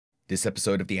This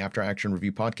episode of the After Action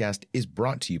Review podcast is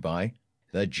brought to you by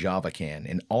the Java Can,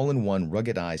 an all-in-one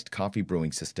ruggedized coffee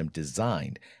brewing system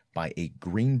designed by a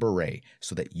Green Beret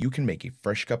so that you can make a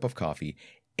fresh cup of coffee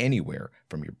anywhere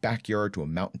from your backyard to a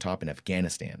mountaintop in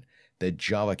Afghanistan. The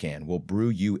Java Can will brew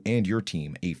you and your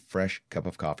team a fresh cup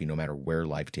of coffee no matter where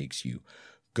life takes you.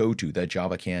 Go to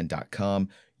thejavacan.com,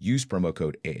 use promo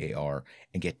code AAR,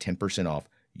 and get 10% off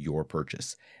your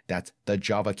purchase. That's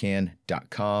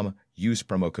thejavacan.com. Use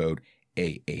promo code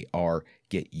AAR.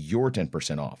 Get your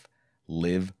 10% off.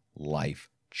 Live life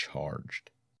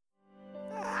charged.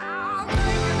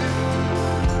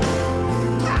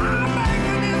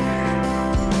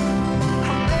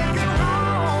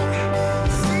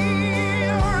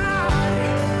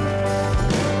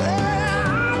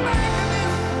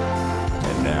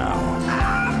 And now,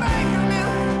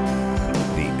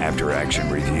 the After Action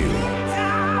Review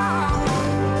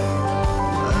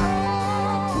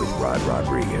with Rod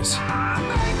Rodriguez.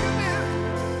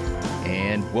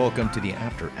 And welcome to the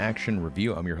After Action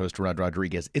Review. I'm your host, Rod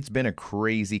Rodriguez. It's been a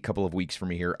crazy couple of weeks for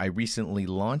me here. I recently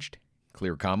launched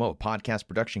Clear Commo, a podcast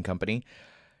production company,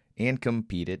 and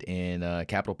competed in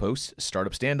Capital Post's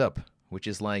Startup Stand-Up, which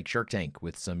is like Shark Tank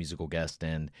with some musical guests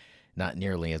and not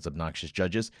nearly as obnoxious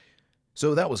judges.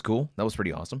 So that was cool. That was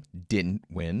pretty awesome. Didn't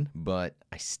win, but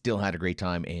I still had a great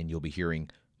time, and you'll be hearing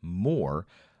more,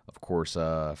 of course,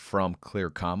 from Clear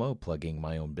Commo, plugging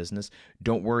my own business.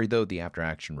 Don't worry, though, the After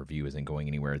Action Review isn't going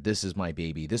anywhere. This is my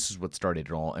baby. This is what started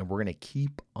it all, and we're going to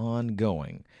keep on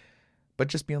going. But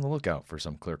just be on the lookout for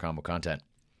some Clear Commo content.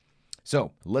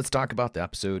 So let's talk about the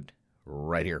episode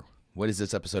right here. What is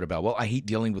this episode about? Well, I hate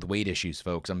dealing with weight issues,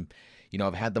 folks.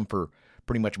 I've had them for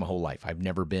pretty much my whole life. I've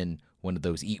never been one of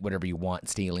those eat whatever you want,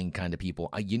 stay lean kind of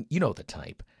people. You know the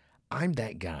type. I'm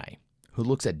that guy who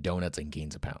looks at donuts and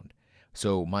gains a pound.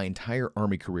 So my entire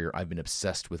Army career, I've been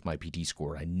obsessed with my PT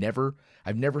score. I've never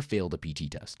failed a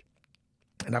PT test.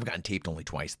 And I've gotten taped only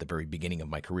twice at the very beginning of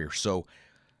my career. So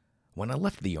when I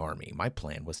left the Army, my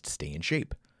plan was to stay in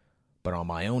shape, but on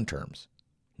my own terms.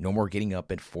 No more getting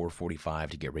up at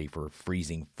 4:45 to get ready for a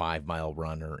freezing 5-mile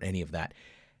run or any of that.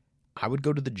 I would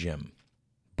go to the gym,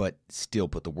 but still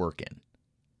put the work in.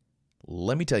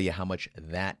 Let me tell you how much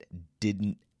that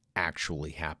didn't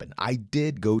actually happen. I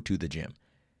did go to the gym,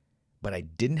 but I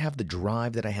didn't have the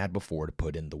drive that I had before to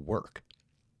put in the work.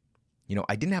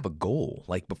 I didn't have a goal.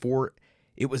 Like before,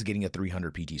 it was getting a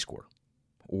 300 PT score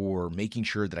or making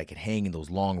sure that I could hang in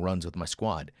those long runs with my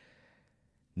squad.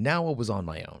 Now I was on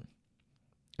my own,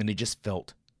 and it just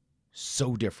felt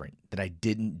so different that I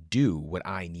didn't do what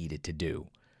I needed to do.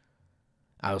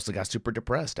 I also got super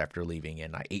depressed after leaving,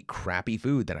 and I ate crappy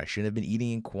food that I shouldn't have been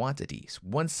eating in quantities.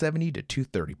 170 to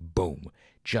 230, boom,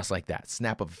 just like that,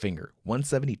 snap of a finger.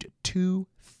 170 to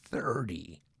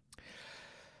 230.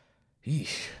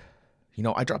 Eesh.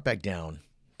 I dropped back down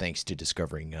thanks to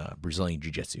discovering Brazilian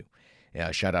Jiu-Jitsu.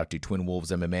 Shout out to Twin Wolves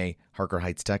MMA, Harker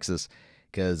Heights, Texas,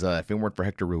 because if it weren't for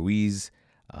Hector Ruiz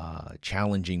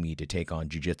challenging me to take on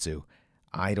Jiu-Jitsu,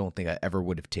 I don't think I ever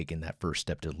would have taken that first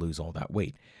step to lose all that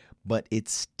weight. But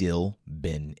it's still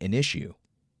been an issue.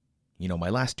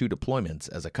 My last 2 deployments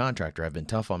as a contractor have been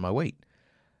tough on my weight,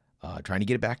 trying to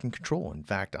get it back in control. In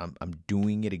fact, I'm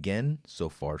doing it again. So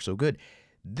far, so good.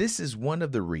 This is one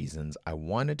of the reasons I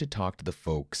wanted to talk to the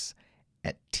folks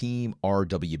at Team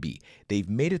RWB. They've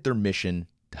made it their mission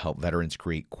to help veterans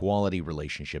create quality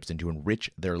relationships and to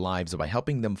enrich their lives by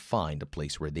helping them find a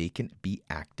place where they can be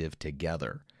active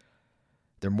together.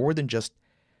 They're more than just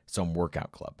some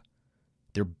workout club.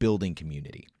 They're building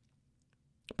community.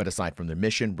 But aside from their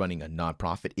mission, running a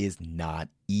nonprofit is not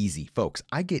easy. Folks,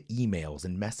 I get emails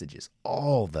and messages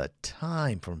all the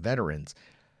time from veterans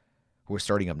who are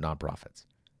starting up nonprofits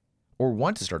or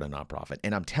want to start a nonprofit.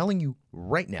 And I'm telling you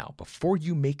right now, before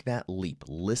you make that leap,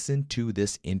 listen to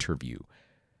this interview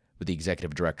with the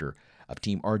executive director of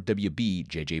Team RWB,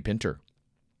 JJ Pinter.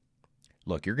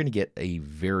 Look, you're going to get a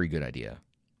very good idea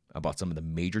about some of the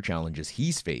major challenges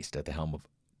he's faced at the helm of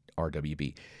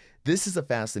RWB. This is a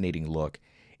fascinating look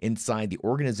inside the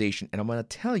organization, and I'm going to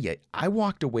tell you, I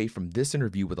walked away from this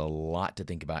interview with a lot to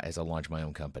think about as I launch my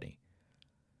own company.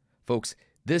 Folks,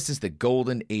 this is the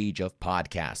golden age of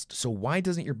podcasts, so why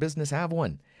doesn't your business have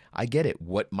one? I get it.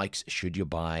 What mics should you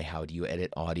buy? How do you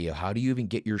edit audio? How do you even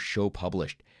get your show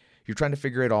published? You're trying to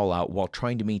figure it all out while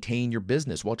trying to maintain your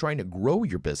business, while trying to grow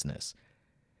your business.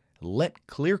 Let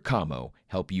Clear Commo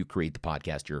help you create the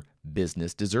podcast your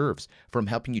business deserves, from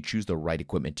helping you choose the right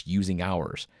equipment to using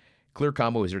ours. Clear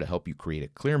Commo is here to help you create a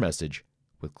clear message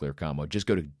with Clear Commo. Just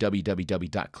go to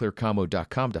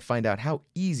www.clearcommo.com to find out how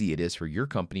easy it is for your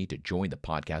company to join the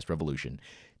podcast revolution.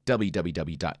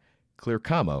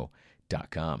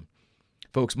 www.clearcommo.com.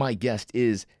 Folks, my guest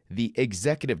is the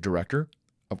executive director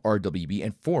of RWB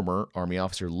and former Army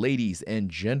officer, ladies and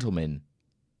gentlemen,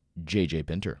 JJ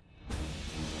Pinter.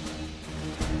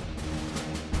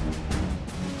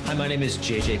 Hi, my name is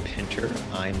JJ Pinter.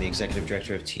 I'm the executive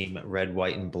director of Team Red,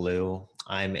 White, and Blue.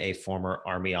 I'm a former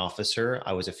Army officer.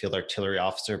 I was a field artillery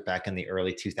officer back in the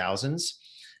early 2000s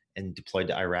and deployed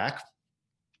to Iraq,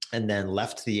 and then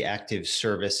left the active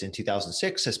service in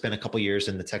 2006. I spent a couple years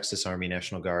in the Texas Army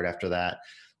National Guard after that,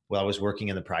 while I was working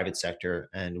in the private sector.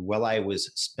 And while I was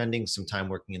spending some time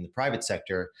working in the private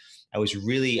sector,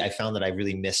 I found that I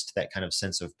really missed that kind of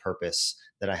sense of purpose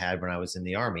that I had when I was in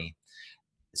the Army.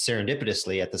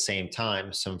 Serendipitously, at the same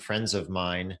time, some friends of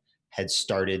mine had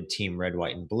started Team Red,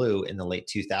 White, and Blue in the late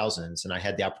 2000s. And I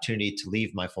had the opportunity to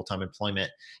leave my full-time employment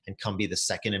and come be the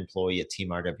second employee at Team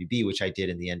RWB, which I did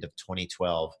in the end of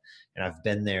 2012. And I've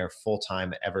been there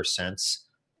full-time ever since.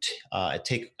 I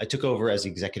took over as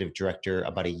executive director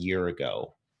about a year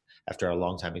ago, after our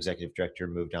longtime executive director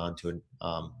moved on to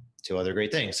other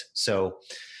great things. So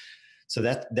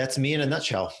that's me in a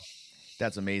nutshell.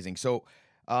 That's amazing. So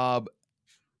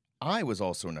I was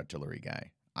also an artillery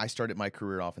guy. I started my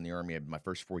career off in the Army. My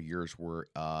first 4 years were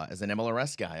as an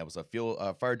MLRS guy. I was a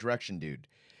fire direction dude.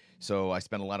 So I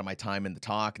spent a lot of my time in the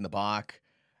TOC and the BOC,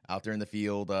 out there in the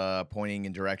field, pointing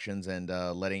in directions and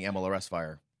letting MLRS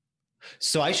fire.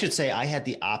 So I should say I had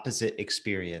the opposite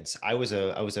experience. I was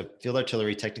a field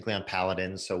artillery, technically on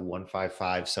Paladin, so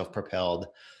 155 self-propelled.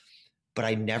 But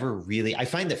I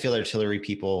find that field artillery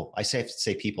people, I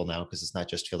say people now because it's not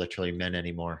just field artillery men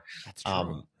anymore. That's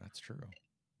true. That's true.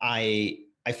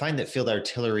 I find that field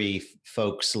artillery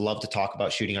folks love to talk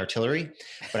about shooting artillery,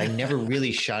 but I never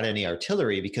really shot any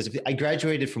artillery because I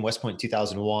graduated from West Point in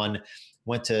 2001,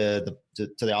 went to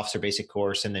the officer basic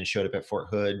course, and then showed up at Fort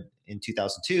Hood in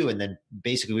 2002. And then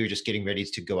basically we were just getting ready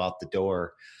to go out the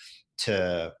door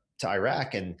to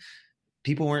Iraq, and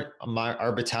people weren't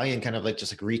our battalion kind of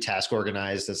just retask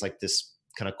organized as this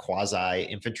kind of quasi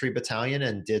infantry battalion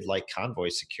and did convoy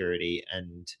security.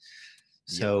 And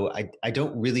so I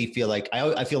don't really feel like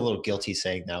I feel a little guilty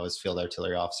saying that I was field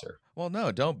artillery officer. Well,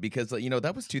 no, don't, because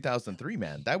that was 2003,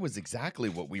 man. That was exactly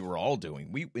what we were all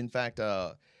doing. In fact,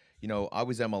 I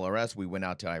was MLRS. We went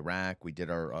out to Iraq. We did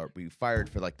we fired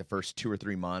for the first 2 or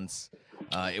 3 months.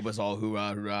 It was all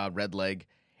hoorah, red leg.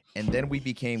 And then we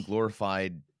became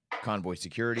glorified convoy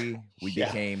security. We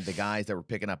became the guys that were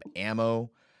picking up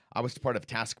ammo. I was part of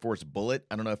Task Force Bullet.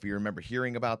 I don't know if you remember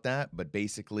hearing about that, but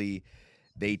basically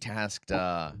they tasked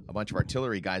a bunch of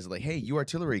artillery guys hey, you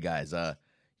artillery guys,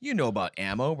 you know about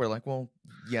ammo. We're like, well,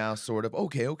 yeah, sort of.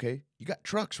 Okay. You got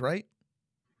trucks, right?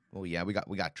 Well, yeah, we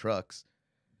got trucks.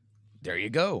 There you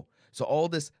go. So all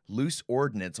this loose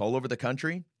ordnance all over the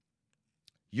country,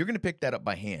 you're going to pick that up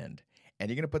by hand, and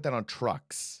you're going to put that on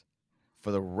trucks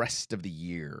for the rest of the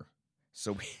year.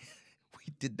 So we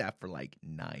did that for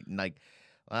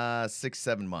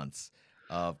 6-7 months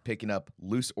of picking up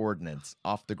loose ordnance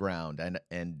off the ground.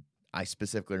 And I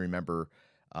specifically remember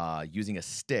using a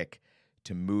stick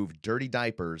to move dirty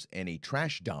diapers and a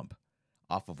trash dump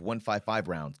off of 155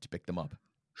 rounds to pick them up.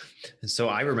 So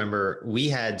I remember we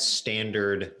did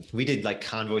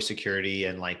convoy security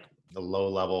and the low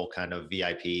level kind of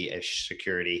VIP-ish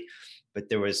security. But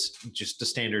there was just the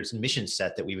standards mission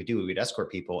set that we would do. We would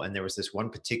escort people. And there was this one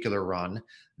particular run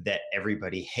that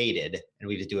everybody hated. And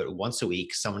we would do it once a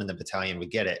week. Someone in the battalion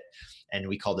would get it. And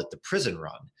we called it the prison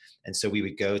run. And so we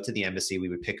would go to the embassy. We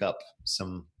would pick up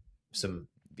some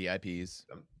VIPs,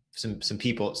 some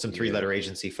people, some 3-letter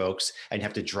agency folks, and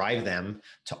have to drive them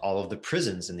to all of the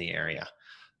prisons in the area.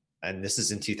 And this is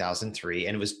in 2003.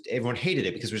 And everyone hated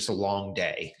it because it was just a long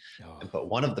day. Oh. But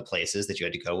one of the places that you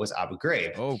had to go was Abu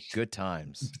Ghraib. Oh, good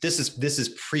times. This is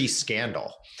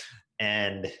pre-scandal.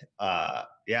 And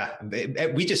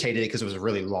we just hated it because it was a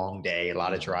really long day, a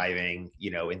lot of driving,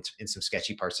 in some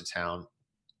sketchy parts of town.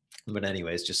 But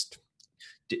anyways, just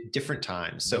different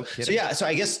times. So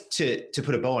I guess to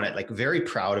put a bow on it, very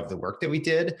proud of the work that we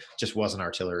did, just wasn't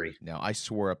artillery. No, I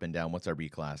swore up and down once I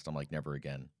reclassed, I'm like, never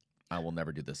again. I will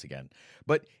never do this again.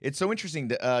 But it's so interesting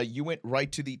that you went right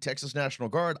to the Texas National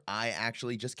Guard. I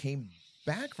actually just came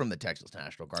back from the Texas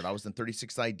National Guard. I was in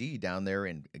 36 ID down there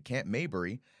in Camp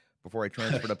Maybury before I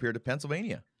transferred up here to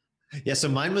Pennsylvania. Yeah, so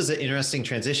mine was an interesting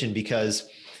transition because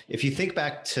if you think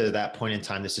back to that point in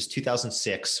time, this is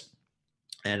 2006.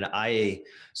 And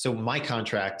so my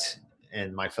contract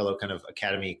and my fellow kind of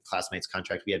academy classmates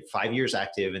contract, we had 5 years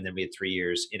active and then we had 3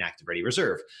 years in active ready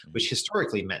reserve, which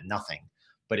historically meant nothing.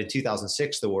 But in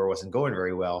 2006, the war wasn't going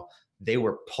very well. They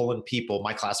were pulling people.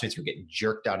 My classmates were getting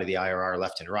jerked out of the IRR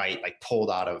left and right,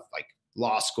 pulled out of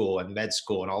law school and med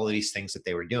school and all of these things that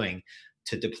they were doing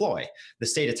to deploy. The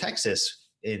state of Texas,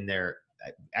 in their,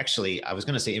 actually, I was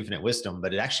going to say infinite wisdom,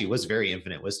 but it actually was very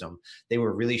infinite wisdom. They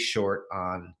were really short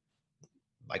on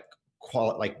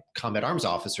like combat arms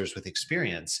officers with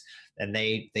experience. And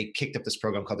they kicked up this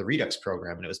program called the Redux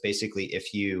program. And it was basically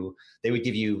they would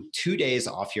give you 2 days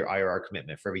off your IRR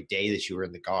commitment for every day that you were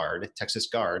in the Guard, Texas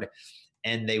Guard.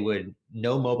 And they would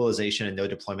no mobilization and no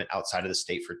deployment outside of the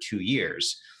state for 2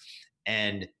 years.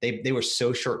 And they were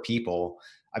so short people.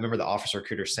 I remember the officer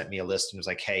recruiter sent me a list and was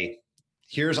like, hey,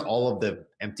 here's all of the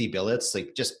empty billets.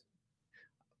 Like,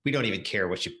 we don't even care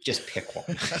what you just pick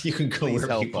one. You can go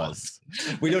wherever you want.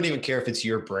 We don't even care if it's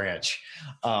your branch.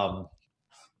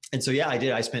 And so, yeah, I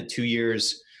did. I spent 2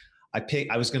 years.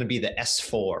 I was going to be the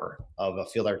S4 of a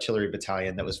field artillery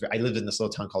battalion. I lived in this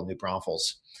little town called New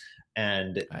Braunfels.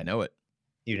 And I know it.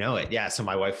 You know it. Yeah. So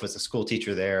my wife was a school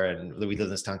teacher there, and we lived in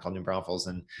this town called New Braunfels,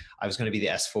 and I was going to be the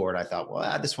S4. And I thought,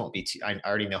 well, this won't be I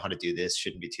already know how to do this.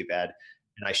 Shouldn't be too bad.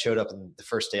 And I showed up, and the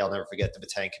first day, I'll never forget, the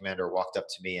battalion commander walked up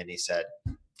to me and he said,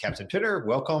 Captain Pinter,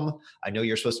 welcome. I know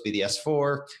you're supposed to be the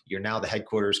S4. You're now the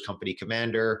headquarters company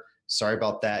commander. Sorry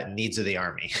about that. Needs of the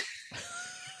Army.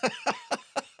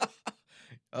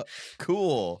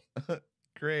 Cool.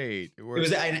 Great. It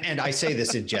was, and I say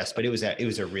this in jest, but it was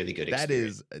a really good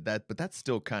experience. But that's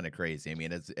still kind of crazy. I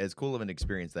mean, as cool of an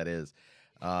experience that is,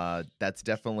 that's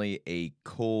definitely a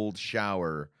cold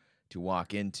shower to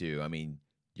walk into. I mean,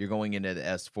 you're going into the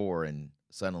S4 and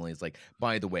suddenly it's like,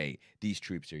 by the way, these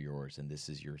troops are yours and this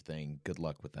is your thing. Good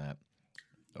luck with that.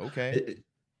 Okay.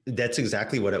 That's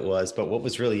exactly what it was. But what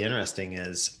was really interesting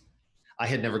is I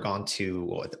had never gone to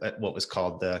what was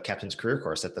called the Captain's Career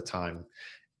Course at the time.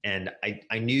 And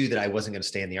I knew that I wasn't going to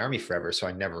stay in the Army forever. So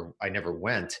I never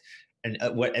went. And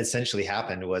what essentially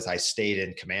happened was I stayed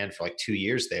in command for like 2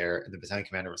 years there. And the battalion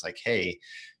commander was like, hey,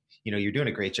 you're doing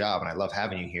a great job and I love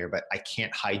having you here, but I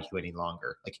can't hide you any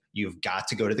longer. Like, you've got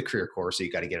to go to the career course, or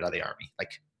you got to get out of the Army. Like,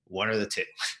 one or the two.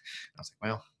 I was like,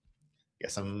 well,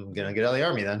 guess I'm going to get out of the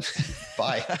Army then.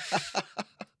 Bye.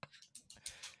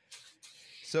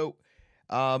 So,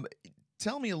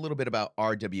 tell me a little bit about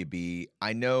RWB.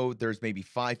 I know there's maybe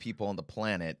 5 people on the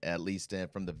planet, at least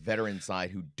from the veteran side,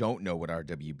 who don't know what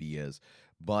RWB is,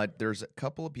 but there's a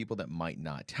couple of people that might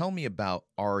not. Tell me about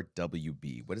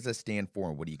RWB. What does that stand for,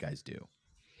 and what do you guys do?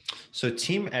 So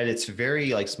team at its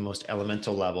very most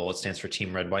elemental level, it stands for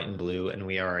Team Red, White, and Blue, and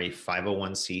we are a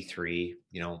 501c3,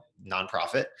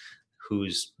 nonprofit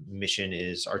whose mission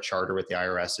is, our charter with the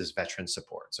IRS is veteran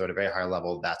support. So at a very high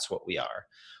level, that's what we are.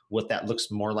 What that looks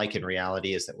more like in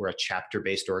reality is that we're a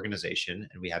chapter-based organization,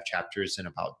 and we have chapters in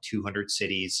about 200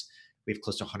 cities. We have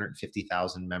close to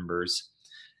 150,000 members.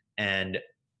 And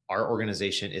our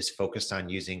organization is focused on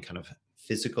using kind of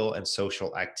physical and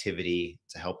social activity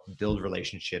to help build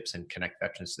relationships and connect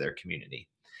veterans to their community.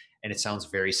 And it sounds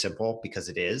very simple because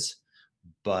it is,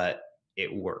 but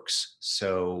it works.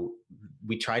 So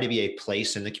we try to be a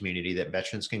place in the community that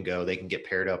veterans can go. They can get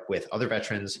paired up with other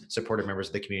veterans, supportive members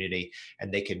of the community,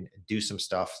 and they can do some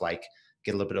stuff like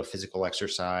get a little bit of physical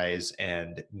exercise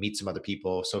and meet some other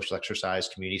people, social exercise,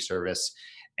 community service,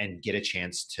 and get a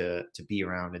chance to be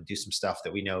around and do some stuff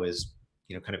that we know is,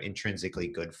 kind of intrinsically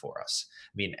good for us.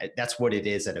 I mean, that's what it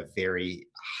is at a very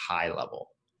high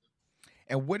level.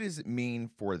 And what does it mean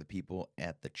for the people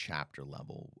at the chapter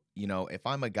level? If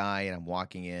I'm a guy and I'm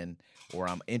walking in, or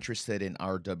I'm interested in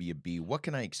RWB, what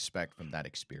can I expect from that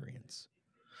experience?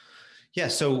 Yeah.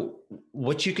 So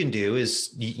what you can do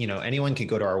is, anyone can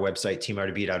go to our website,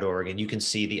 teamrwb.org, and you can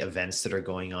see the events that are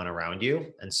going on around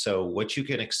you. And so what you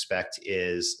can expect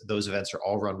is those events are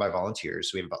all run by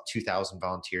volunteers. We have about 2,000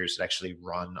 volunteers that actually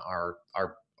run our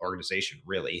organization,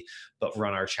 really, but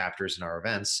run our chapters and our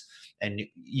events. And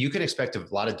you can expect a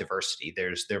lot of diversity.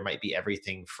 There might be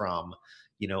everything from,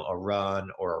 a run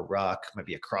or a ruck, might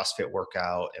be a CrossFit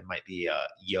workout. It might be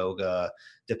yoga,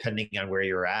 depending on where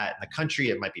you're at in the country.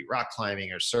 It might be rock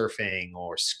climbing or surfing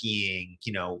or skiing.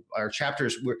 Our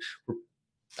chapters,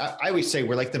 I always say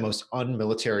we're like the most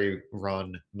unmilitary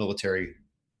run military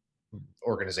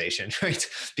organization, right?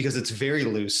 Because it's very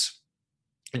loose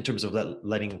in terms of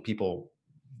letting people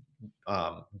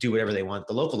do whatever they want at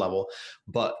the local level,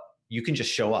 but you can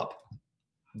just show up.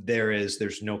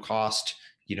 There's no cost.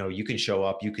 You can show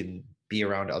up, you can be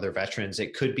around other veterans.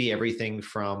 It could be everything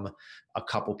from a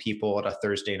couple people at a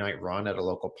Thursday night run at a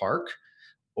local park,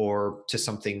 or to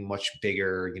something much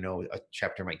bigger. A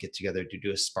chapter might get together to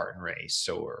do a Spartan race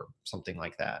or something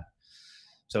like that.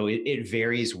 So it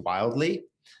varies wildly.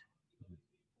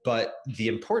 But the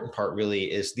important part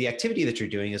really is the activity that you're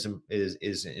doing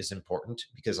is important,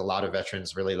 because a lot of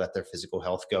veterans really let their physical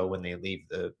health go when they leave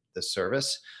the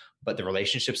service. but the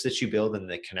relationships that you build and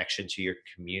the connection to your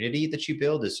community that you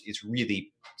build is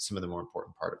really some of the more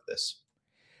important part of this.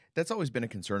 That's always been a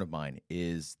concern of mine,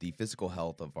 is the physical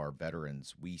health of our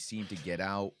veterans. We seem to get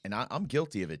out, and I'm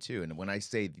guilty of it too. And when I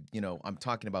say, I'm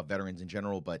talking about veterans in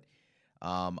general, but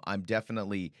I'm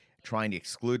definitely trying to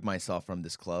exclude myself from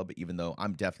this club, even though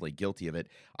I'm definitely guilty of it.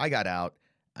 I got out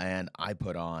and I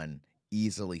put on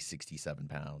easily 67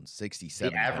 pounds,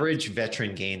 67. The average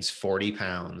veteran gains 40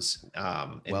 pounds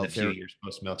in the few years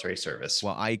post-military service.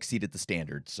 Well, I exceeded the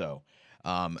standard. So,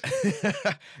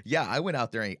 yeah, I went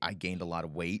out there and I gained a lot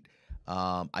of weight.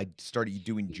 I started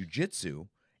doing jujitsu,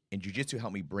 and jujitsu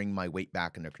helped me bring my weight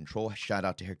back under control. Shout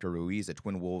out to Hector Ruiz at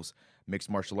Twin Wolves Mixed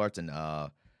Martial Arts in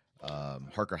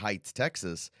Harker Heights,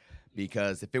 Texas,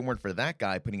 because if it weren't for that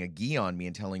guy putting a gi on me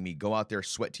and telling me, go out there,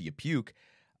 sweat till you puke,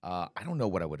 I don't know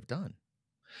what I would have done.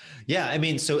 Yeah. I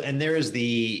mean, and there's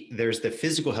the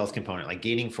physical health component, like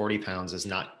gaining 40 pounds it's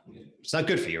not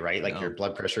good for you, right? Like your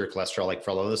blood pressure, cholesterol, like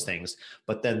for all of those things.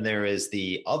 But then there is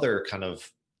the other kind of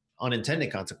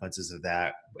unintended consequences of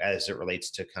that as it relates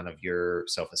to kind of your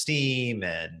self-esteem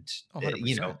and,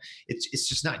 100%. It's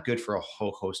just not good for a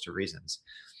whole host of reasons.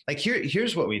 Like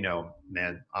here's what we know,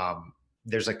 man.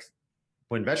 There's like,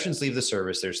 when veterans leave the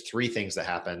service, there's three things that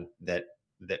happen that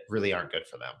really aren't good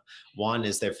for them. One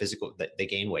is their physical, that they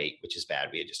gain weight, which is bad.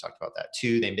 We had just talked about that.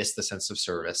 Two, they miss the sense of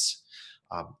service.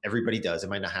 Everybody does. It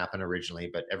might not happen originally,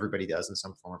 but everybody does in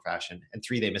some form or fashion. And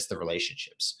three, they miss the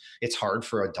relationships. It's hard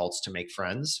for adults to make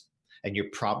friends, and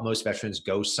most veterans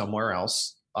go somewhere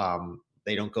else.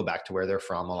 They don't go back to where they're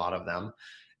from, a lot of them.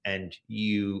 And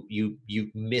you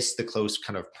miss the close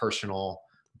kind of personal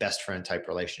best friend type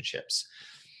relationships.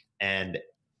 And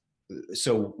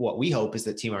so what we hope is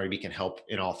that Team RWB can help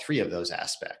in all three of those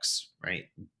aspects, right?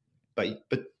 But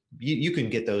you can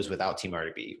get those without Team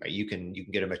RWB, right? You can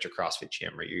get them at your CrossFit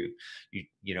gym or your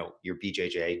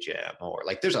BJJ gym, or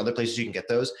like there's other places you can get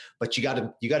those, but you got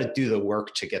to do the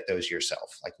work to get those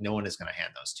yourself. Like no one is going to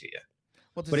hand those to you.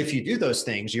 But if you do those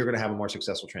things, you're going to have a more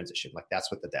successful transition. Like that's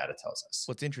what the data tells us.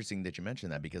 Well, it's interesting that you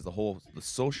mentioned that, because the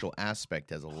social aspect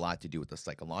has a lot to do with the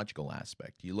psychological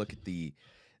aspect. You look at the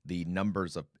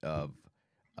numbers of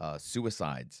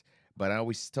suicides, but I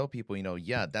always tell people,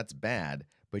 yeah, that's bad,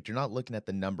 but you're not looking at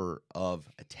the number of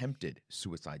attempted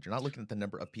suicide. You're not looking at the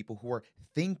number of people who are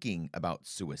thinking about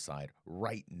suicide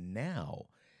right now.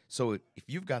 So if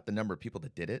you've got the number of people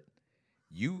that did it,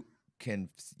 you can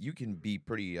be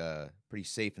pretty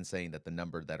safe in saying that the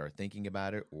number that are thinking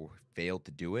about it or failed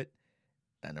to do it,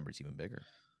 that number is even bigger.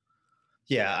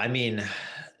 Yeah, I mean,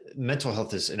 mental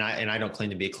health is, and I don't claim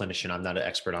to be a clinician. I'm not an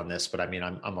expert on this, but I mean,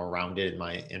 I'm around it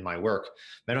in my work.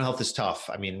 Mental health is tough.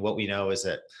 I mean, what we know is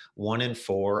that 1 in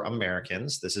 4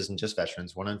 Americans, this isn't just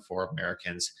veterans, 1 in 4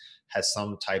 Americans has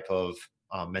some type of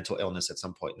mental illness at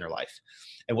some point in their life.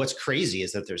 And what's crazy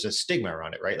is that there's a stigma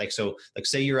around it, right? Like, so like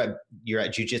say you're at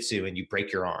jujitsu and you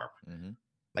break your arm,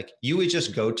 like you would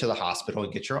just go to the hospital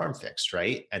and get your arm fixed,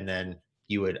 right? And then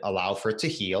you would allow for it to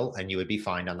heal and you would be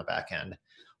fine on the back end.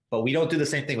 But we don't do the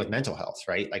same thing with mental health,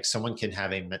 right? Like someone can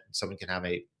have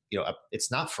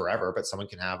it's not forever, but someone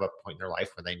can have a point in their life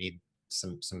where they need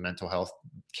some mental health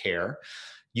care.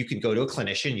 You could go to a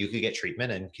clinician, you could get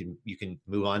treatment, and you can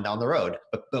move on down the road.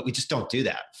 But we just don't do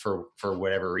that for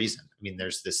whatever reason. I mean,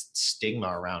 there's this stigma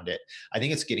around it. I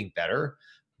think it's getting better,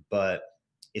 but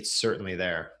it's certainly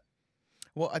there.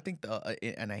 Well, I think,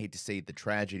 and I hate to say the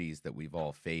tragedies that we've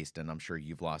all faced, and I'm sure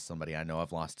you've lost somebody. I know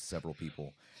I've lost several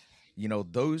people.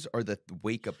 Those are the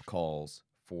wake-up calls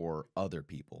for other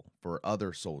people, for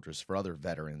other soldiers, for other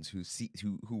veterans who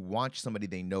watch somebody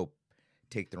they know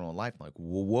take their own life. I'm like,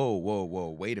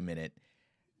 whoa, wait a minute.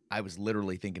 I was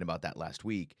literally thinking about that last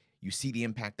week. You see the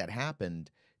impact that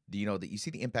happened. That you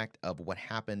see the impact of what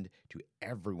happened to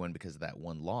everyone because of that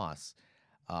one loss.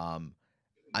 I'm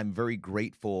very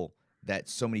grateful that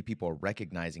so many people are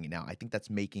recognizing it now. I think that's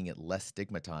making it less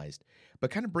stigmatized.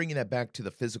 But kind of bringing that back to the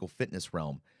physical fitness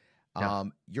realm,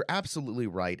 you're absolutely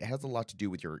right. It has a lot to do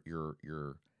with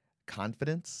your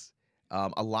confidence.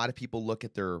 A lot of people look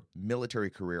at their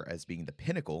military career as being the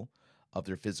pinnacle of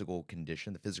their physical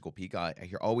condition, the physical peak. I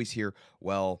always hear,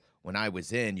 well, when I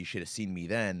was in, you should have seen me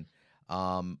then.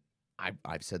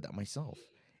 I've said that myself.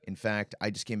 In fact, I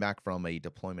just came back from a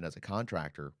deployment as a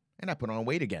contractor, and I put on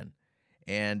weight again.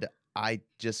 And I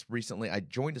just recently, I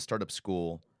joined a startup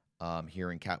school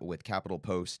here with Capital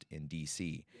Post in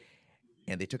D.C.,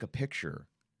 and they took a picture,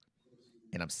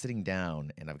 and I'm sitting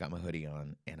down, and I've got my hoodie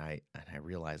on, and I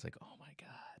realize, like, oh my God,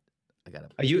 I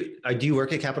gotta. Do you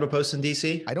work at Capital Post in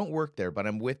DC? I don't work there, but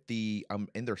I'm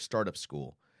in their startup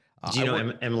school. Do you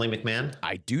know Emily McMahon?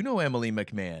 I do know Emily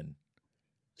McMahon.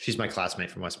 She's my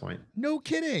classmate from West Point. No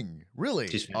kidding. Really?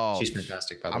 She's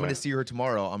fantastic, by the way. I'm going to see her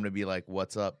tomorrow. I'm going to be like,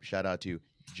 what's up? Shout out to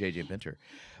JJ Pinter.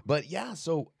 But yeah,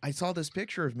 so I saw this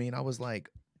picture of me and I was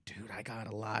like, dude, I gained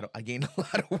a lot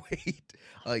of weight.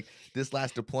 Like this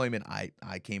last deployment, I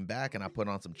came back and I put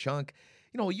on some chunk.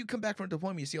 You know, you come back from a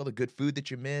deployment, you see all the good food that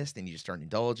you missed and you just start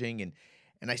indulging.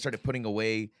 And I started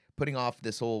putting off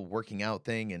this whole working out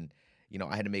thing. And, you know,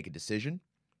 I had to make a decision.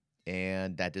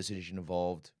 And that decision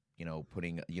involved, you know,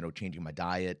 changing my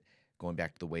diet, going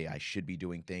back to the way I should be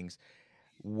doing things.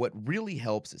 What really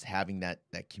helps is having that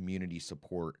community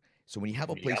support. So when you have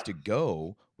a place to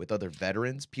go with other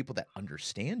veterans, people that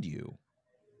understand you.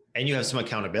 And you have some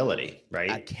accountability,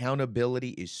 right? Accountability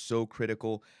is so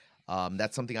critical.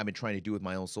 That's something I've been trying to do with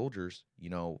my own soldiers.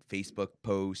 You know, Facebook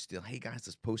post, hey guys,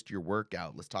 let's post your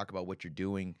workout. Let's talk about what you're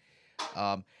doing.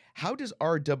 How does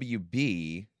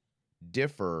RWB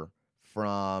differ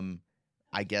from,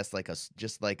 I guess,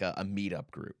 just like a meetup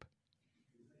group?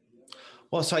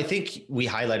 Well, so I think we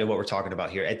highlighted what we're talking about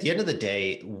here. At the end of the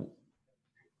day,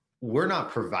 we're not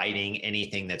providing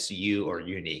anything that's you or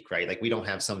unique, right? Like we don't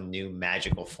have some new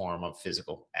magical form of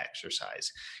physical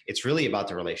exercise. It's really about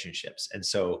the relationships. And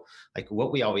so like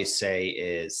what we always say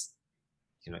is,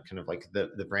 you know, kind of like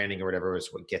the branding or whatever is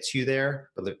what gets you there,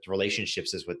 but the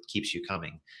relationships is what keeps you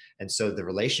coming. And so the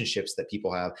relationships that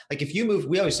people have, like if you move,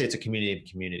 we always say it's a community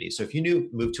to community. So if you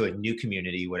move to a new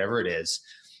community, whatever it is,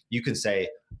 you can say,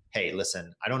 hey,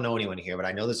 listen, I don't know anyone here, but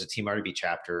I know there's a Team RWB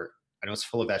chapter. I know it's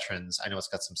full of veterans. I know it's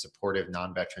got some supportive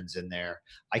non-veterans in there.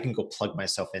 I can go plug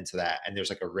myself into that. And there's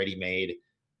like a ready-made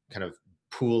kind of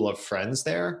pool of friends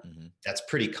there. Mm-hmm. That's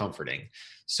pretty comforting.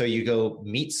 So you go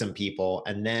meet some people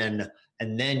and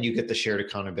then you get the shared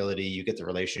accountability, you get the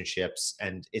relationships,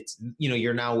 and it's, you know,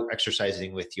 you're now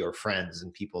exercising with your friends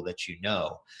and people that you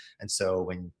know. And so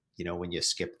when you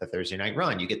skip the Thursday night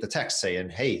run, you get the text saying,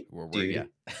 hey, where were you?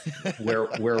 where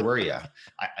were you?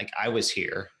 I was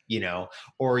here, you know,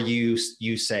 or you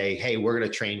say, hey, we're going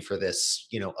to train for this,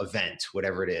 you know, event,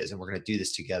 whatever it is. And we're going to do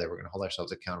this together. We're going to hold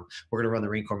ourselves accountable. We're going to run the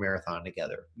Marine Corps Marathon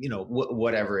together, you know,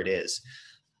 whatever it is.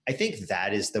 I think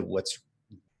that is what's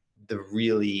the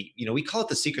really, you know, we call it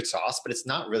the secret sauce, but it's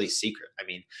not really secret. I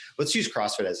mean, let's use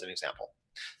CrossFit as an example.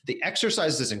 The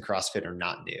exercises in CrossFit are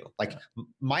not new. Like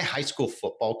my high school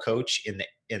football coach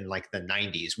in like the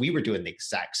 90s, we were doing the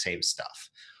exact same stuff,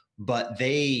 but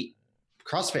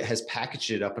CrossFit has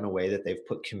packaged it up in a way that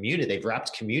they've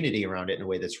wrapped community around it in a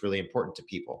way that's really important to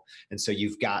people. And so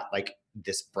you've got like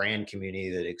this brand community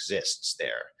that exists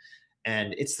there.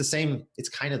 And it's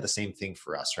kind of the same thing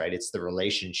for us, right? It's the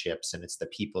relationships and it's the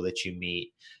people that you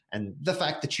meet and the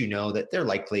fact that you know that they're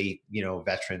likely, you know,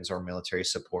 veterans or military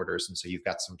supporters. And so you've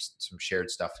got some shared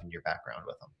stuff in your background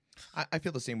with them. I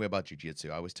feel the same way about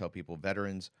jiu-jitsu. I always tell people,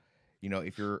 veterans, you know,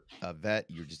 if you're a vet,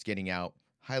 you're just getting out,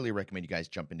 highly recommend you guys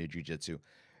jump into jiu-jitsu.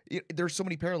 There's so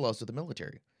many parallels to the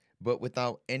military, but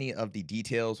without any of the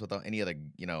details, without any of the,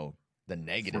 you know, the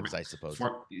negatives, I suppose.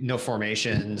 No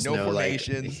formations. No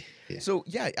formations. Like, yeah. So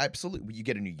yeah, absolutely. You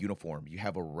get a new uniform. You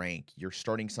have a rank. You're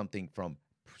starting something from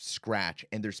scratch.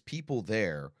 And there's people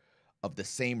there of the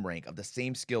same rank, of the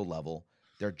same skill level.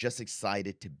 They're just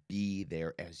excited to be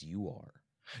there as you are.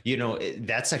 You know,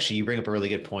 that's actually, you bring up a really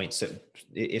good point. So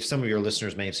if some of your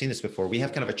listeners may have seen this before, we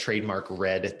have kind of a trademark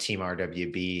red Team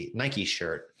RWB Nike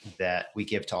shirt that we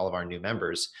give to all of our new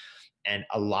members. And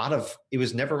it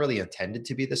was never really intended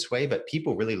to be this way, but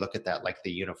people really look at that like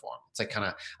the uniform. It's like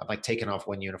I'm like taking off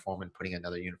one uniform and putting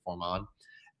another uniform on.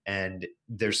 And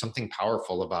there's something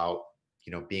powerful about,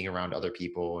 you know, being around other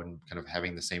people and kind of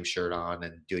having the same shirt on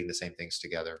and doing the same things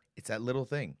together. It's that little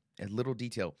thing, a little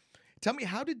detail. Tell me,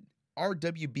 how did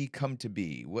RWB come to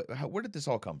be? Where did this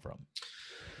all come from?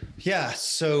 Yeah.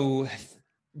 So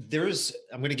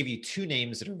I'm going to give you two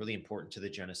names that are really important to the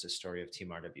genesis story of Team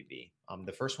RWB.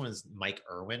 The first one is Mike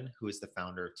Irwin, who is the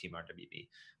founder of Team RWB.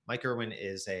 Mike Irwin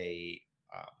is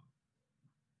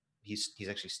he's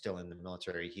actually still in the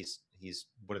military. He's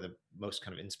one of the most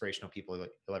kind of inspirational people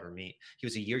you'll ever meet. He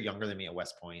was a year younger than me at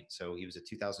West Point. So he was a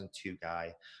 2002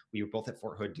 guy. We were both at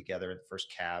Fort Hood together in the first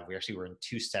CAV. We actually were in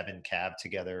 2-7 CAV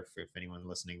together, if anyone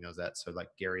listening knows that. So like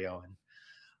Gary Owen.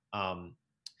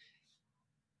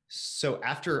 So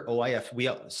after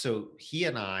OIF, so he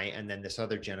and I, and then this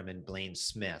other gentleman, Blaine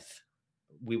Smith,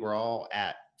 we were all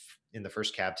in the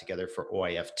first cab together for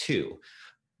OIF 2,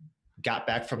 got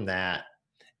back from that.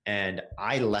 And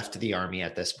I left the Army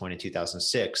at this point in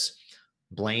 2006.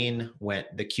 Blaine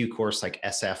went the Q course, like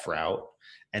SF route.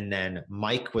 And then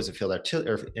Mike was a field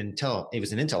artillery, or intel. He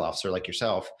was an intel officer like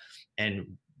yourself,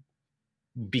 and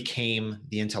became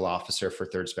the intel officer for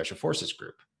 3rd Special Forces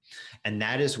Group. And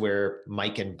that is where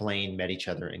Mike and Blaine met each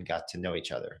other and got to know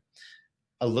each other.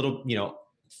 A little,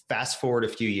 fast forward a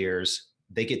few years,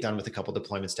 they get done with a couple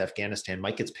deployments to Afghanistan.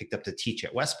 Mike gets picked up to teach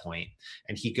at West Point,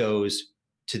 and he goes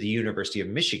to the University of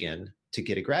Michigan to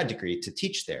get a grad degree to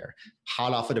teach there,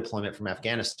 hot off a deployment from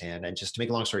Afghanistan. And just to make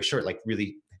a long story short, like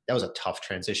really, that was a tough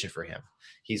transition for him.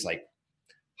 He's like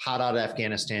hot out of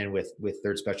Afghanistan with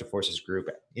 3rd Special Forces Group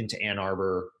into Ann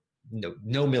Arbor.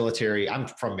 No military. I'm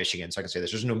from Michigan, so I can say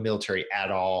this. There's no military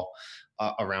at all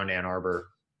around Ann Arbor.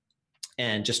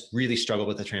 And just really struggled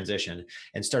with the transition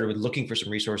and started with looking for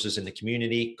some resources in the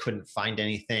community, couldn't find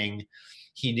anything.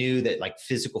 He knew that like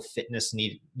physical fitness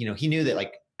he knew that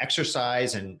like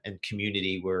exercise and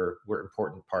community were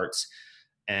important parts.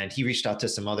 And he reached out to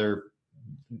some other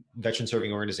veteran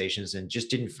serving organizations and just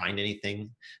didn't find anything.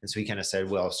 And so he kind of said,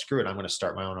 well, screw it, I'm going to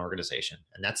start my own organization.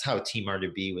 And that's how Team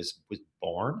RWB was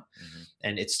born. Mm-hmm.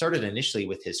 And it started initially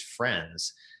with his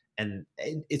friends. And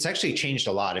it's actually changed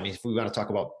a lot. I mean, if we want to talk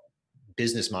about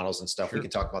business models and stuff, sure, we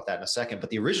can talk about that in a second. But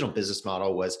the original business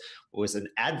model was an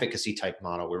advocacy type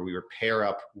model where we would pair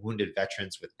up wounded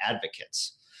veterans with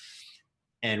advocates.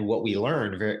 And what we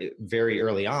learned very, very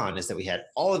early on is that we had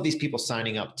all of these people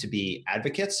signing up to be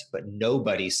advocates, but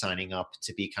nobody signing up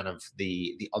to be kind of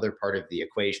the other part of the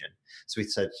equation. So we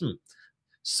said,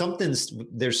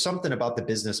 there's something about the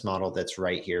business model that's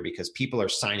right here, because people are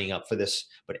signing up for this,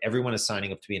 but everyone is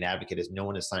signing up to be an advocate, as no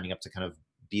one is signing up to kind of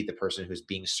be the person who's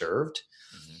being served.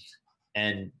 Mm-hmm.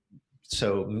 And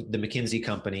so the McKinsey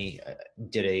company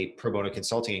did a pro bono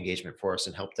consulting engagement for us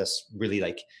and helped us really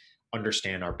like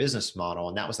understand our business model.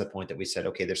 And that was the point that we said,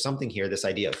 okay, there's something here, this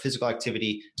idea of physical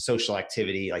activity, social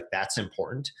activity, like that's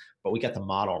important, but we got the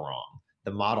model wrong.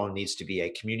 The model needs to be a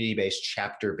community-based,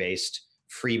 chapter-based,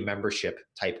 free membership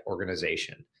type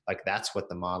organization. Like that's what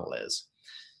the model is.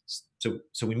 So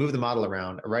we moved the model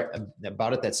around. Right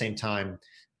about at that same time,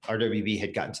 RWB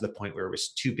had gotten to the point where it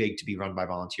was too big to be run by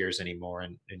volunteers anymore.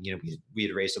 And we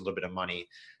had raised a little bit of money,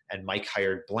 and Mike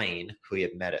hired Blaine, who he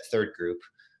had met at Third Group,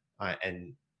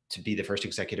 and to be the first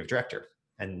executive director.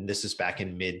 And this is back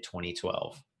in mid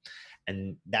 2012.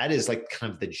 And that is like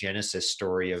kind of the genesis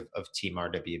story of Team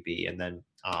RWB. And then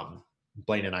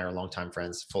Blaine and I are longtime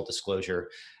friends, full disclosure.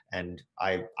 And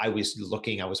I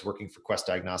was working for Quest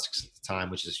Diagnostics at the time,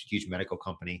 which is a huge medical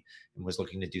company, and was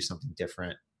looking to do something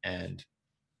different. And,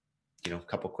 a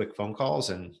couple quick phone calls,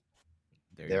 and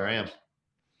there I am.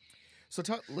 So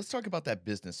let's talk about that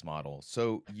business model.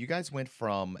 So you guys went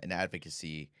from an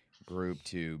advocacy group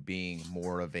to being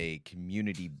more of a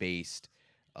community-based,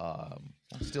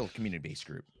 still community-based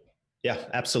group. Yeah,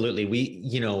 absolutely.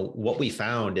 What we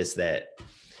found is that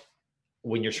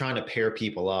when you're trying to pair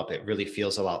people up, it really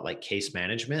feels a lot like case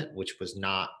management, which was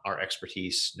not our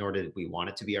expertise, nor did we want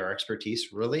it to be our expertise,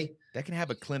 really. That can have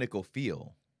a clinical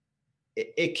feel.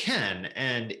 It can,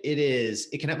 and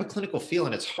it can have a clinical feel,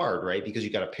 and it's hard, right? Because you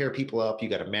got to pair people up, you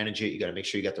got to manage it, you got to make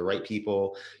sure you got the right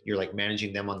people. You're like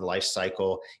managing them on the life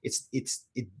cycle. It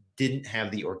didn't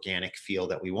have the organic feel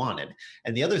that we wanted.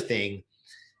 And the other thing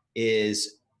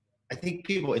is, I think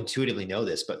people intuitively know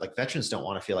this, but like veterans don't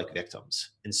want to feel like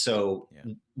victims. And so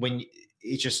when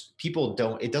it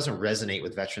doesn't resonate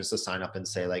with veterans to sign up and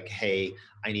say like, hey,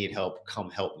 I need help, come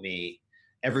help me.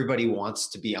 Everybody wants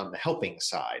to be on the helping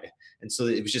side. And so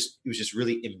it was just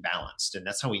really imbalanced. And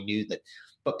that's how we knew that,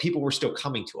 but people were still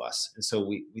coming to us. And so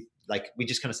we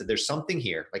just kind of said, there's something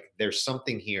here,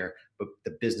 but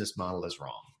the business model is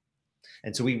wrong.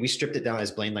 And so we stripped it down, as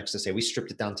Blaine likes to say, we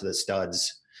stripped it down to the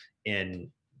studs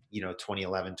in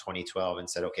 2011, 2012, and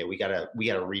said, okay, we gotta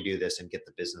redo this and get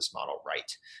the business model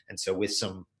right. And so with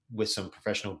some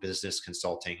professional business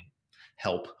consulting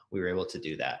help, we were able to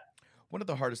do that. One of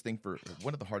the hardest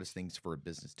things for a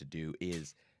business to do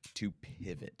is to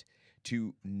pivot,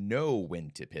 to know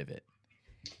when to pivot.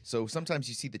 So sometimes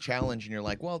you see the challenge and you're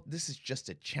like, well, this is just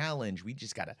a challenge. We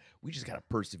just gotta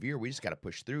persevere. We just gotta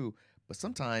push through. But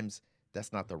sometimes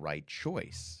that's not the right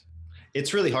choice.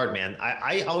 It's really hard, man.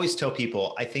 I always tell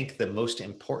people, I think the most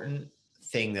important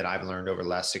thing that I've learned over the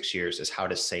last 6 years is how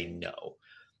to say no,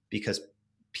 because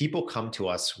people come to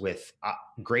us with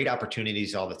great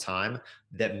opportunities all the time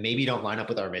that maybe don't line up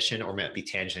with our mission or might be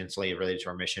tangentially related to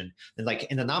our mission. And like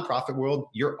in the nonprofit world,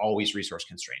 you're always resource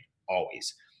constrained,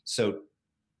 always. So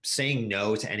saying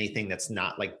no to anything that's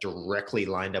not like directly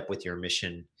lined up with your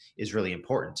mission is really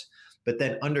important. But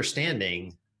then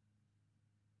understanding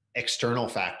external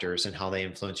factors and how they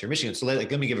influence your mission. So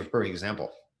let me give a perfect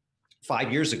example.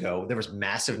 5 years ago, there was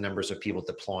massive numbers of people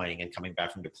deploying and coming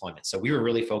back from deployment. So we were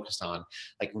really focused on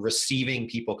like receiving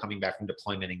people coming back from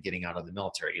deployment and getting out of the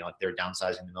military, like they're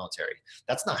downsizing the military.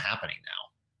 That's not happening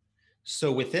now.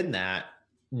 So within that,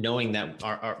 knowing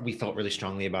that we felt really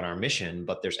strongly about our mission,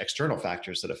 but there's external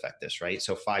factors that affect this, right?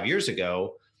 So 5 years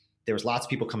ago, there was lots of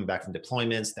people coming back from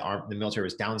deployments. The military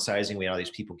was downsizing. We had all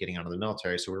these people getting out of the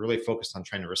military. So we're really focused on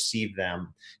trying to receive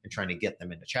them and trying to get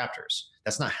them into chapters.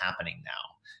 That's not happening now.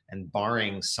 And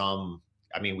barring some,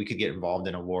 I mean, we could get involved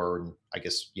in a war in, I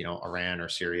guess, Iran or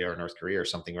Syria or North Korea or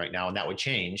something right now, and that would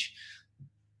change.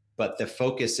 But the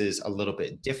focus is a little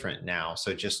bit different now.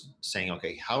 So just saying,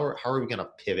 okay, how are we going to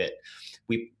pivot?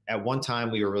 At one time,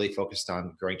 we were really focused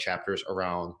on growing chapters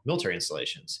around military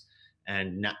installations.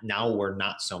 And now we're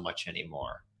not so much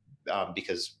anymore,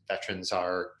 because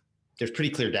there's pretty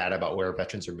clear data about where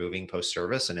veterans are moving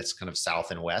post-service, and it's kind of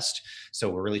south and west. So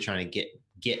we're really trying to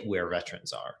get where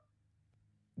veterans are.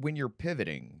 When you're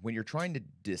pivoting, when you're trying to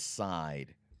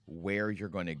decide where you're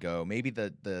going to go, maybe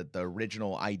the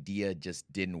original idea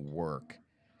just didn't work.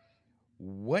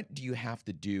 What do you have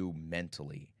to do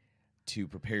mentally to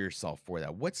prepare yourself for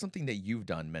that? What's something that you've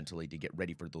done mentally to get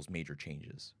ready for those major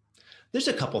changes? There's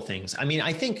a couple things. I mean,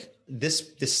 I think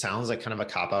this sounds like kind of a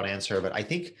cop-out answer, but I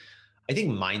think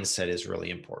mindset is really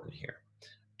important here.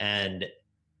 And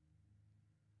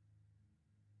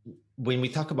when we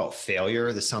talk about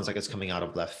failure, this sounds like it's coming out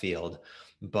of left field,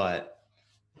 but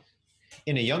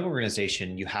in a young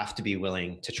organization, you have to be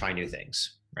willing to try new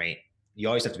things, right? You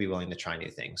always have to be willing to try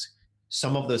new things.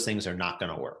 Some of those things are not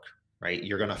going to work, right?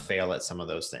 You're going to fail at some of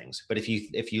those things. But if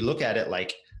you look at it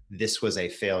like this was a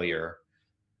failure,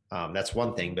 that's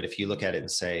one thing. But if you look at it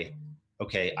and say,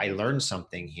 okay, I learned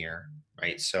something here,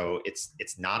 right? So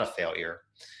it's not a failure.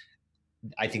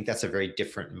 I think that's a very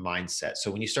different mindset.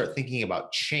 So when you start thinking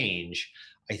about change,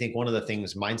 I think one of the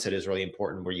things, mindset is really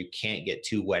important, where you can't get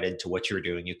too wedded to what you're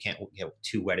doing. You can't get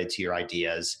too wedded to your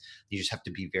ideas. You just have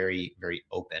to be very, very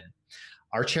open.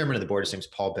 Our chairman of the board, his name's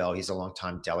Paul Bell. He's a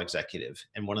longtime Dell executive.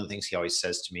 And one of the things he always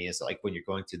says to me is, like, when you're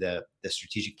going through the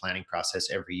strategic planning process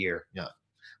every year,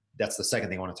 that's the second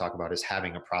thing I want to talk about, is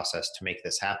having a process to make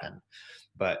this happen.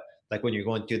 But like when you're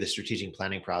going through the strategic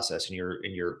planning process and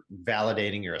you're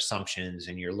validating your assumptions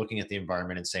and you're looking at the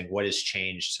environment and saying, what has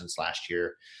changed since last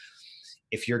year?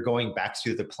 If you're going back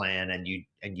through the plan and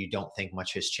you don't think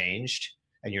much has changed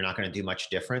and you're not going to do much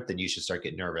different, then you should start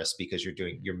getting nervous, because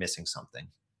you're missing something.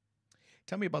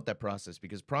 Tell me about that process,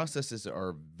 because processes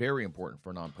are very important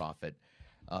for a nonprofit.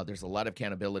 There's a lot of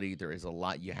accountability. There is a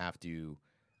lot you have to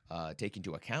take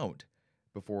into account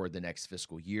before the next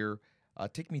fiscal year.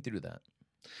 Take me through that.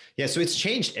 Yeah, so it's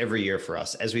changed every year for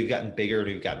us. As we've gotten bigger and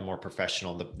we've gotten more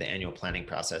professional, the annual planning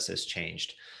process has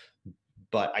changed.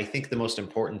 But I think the most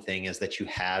important thing is that you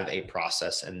have a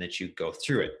process and that you go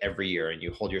through it every year and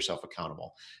you hold yourself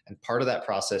accountable. And part of that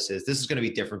process is, this is going to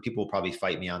be different. People will probably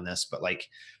fight me on this, but like,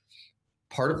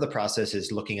 part of the process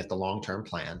is looking at the long-term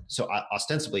plan. So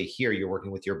ostensibly here, you're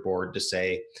working with your board to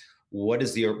say, what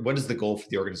is the goal for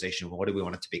the organization? What do we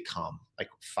want it to become? Like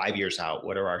 5 years out,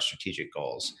 what are our strategic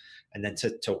goals? And then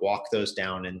to walk those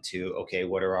down into, okay,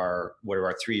 what are our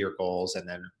 3-year goals? And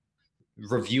then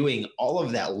reviewing all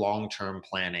of that long-term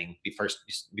planning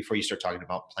before you start talking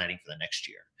about planning for the next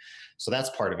year. So that's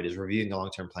part of it, is reviewing the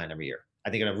long-term plan every year. I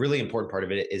think a really important part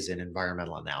of it is an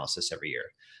environmental analysis every year.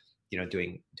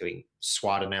 Doing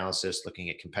SWOT analysis, looking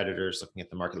at competitors, looking at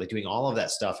the market, like doing all of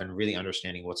that stuff and really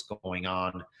understanding what's going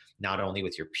on, not only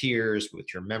with your peers, but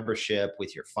with your membership,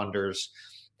 with your funders.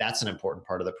 That's an important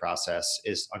part of the process,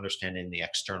 is understanding the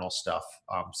external stuff.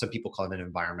 Some people call it an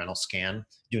environmental scan,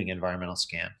 doing an environmental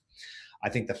scan. I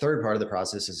think the third part of the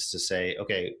process is to say,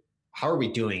 okay, how are we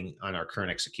doing on our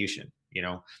current execution?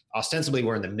 Ostensibly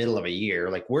we're in the middle of a year.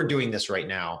 Like, we're doing this right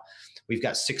now. We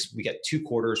got 2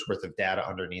 quarters worth of data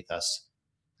underneath us.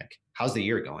 Like, how's the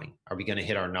year going? Are we going to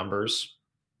hit our numbers?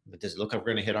 Does it look like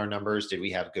we're going to hit our numbers? Did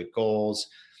we have good goals?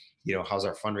 How's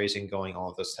our fundraising going? All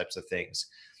of those types of things.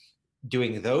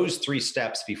 Doing those 3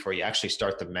 steps before you actually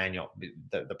start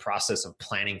the process of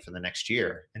planning for the next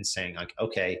year, and saying, like,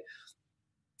 okay,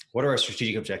 what are our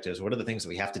strategic objectives? What are the things that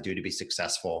we have to do to be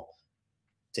successful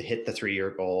to hit the 3-year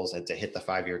goals and to hit the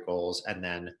 5-year goals, and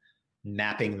then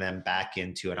mapping them back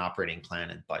into an operating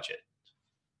plan and budget.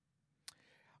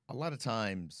 A lot of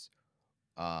times,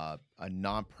 a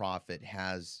nonprofit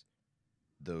has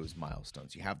those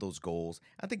milestones. You have those goals.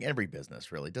 I think every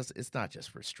business really does. It's not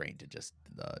just restrained to just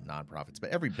the nonprofits, but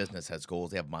every business has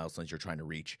goals. They have milestones you're trying to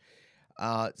reach.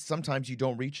 Sometimes you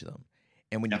don't reach them.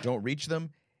 And when you don't reach them,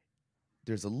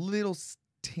 there's a little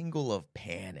tingle of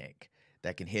panic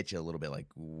that can hit you a little bit, like,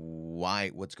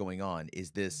 what's going on?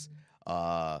 Is this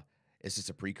a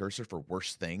precursor for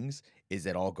worse things? Is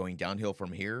it all going downhill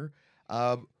from here?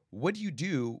 What do you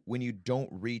do when you don't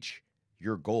reach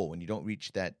your goal, when you don't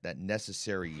reach that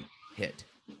necessary hit?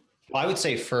 Well, I would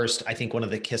say first, I think one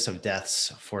of the kiss of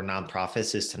deaths for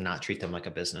nonprofits is to not treat them like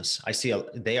a business.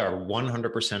 They are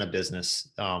 100% a business.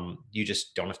 You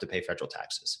just don't have to pay federal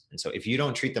taxes. And so if you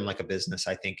don't treat them like a business,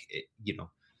 I think,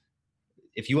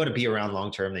 if you want to be around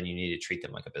long term, then you need to treat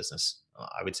them like a business.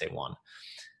 I would say one.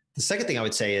 The second thing I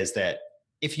would say is that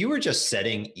if you were just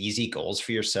setting easy goals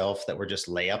for yourself that were just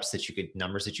layups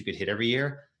numbers that you could hit every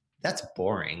year, that's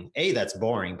boring. A, that's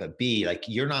boring, but B, like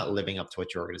you're not living up to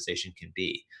what your organization can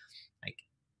be. Like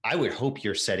I would hope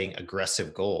you're setting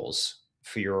aggressive goals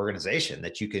for your organization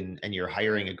that you can, and you're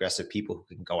hiring aggressive people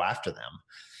who can go after them.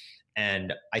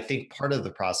 And I think part of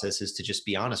the process is to just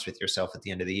be honest with yourself at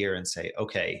the end of the year and say,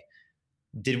 okay,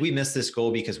 did we miss this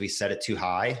goal because we set it too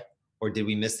high? Or did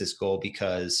we miss this goal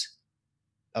because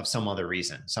of some other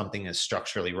reason? Something is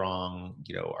structurally wrong.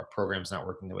 Our program's not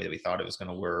working the way that we thought it was going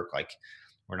to work. Like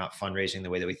we're not fundraising the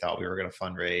way that we thought we were going to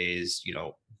fundraise,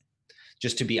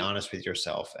 just to be honest with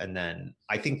yourself. And then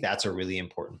I think that's a really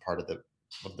important part of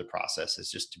the process,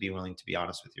 is just to be willing to be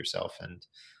honest with yourself. And,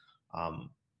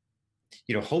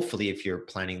 hopefully if you're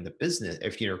planning the business,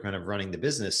 if you're kind of running the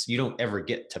business, you don't ever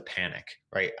get to panic,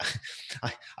 right?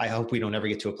 I hope we don't ever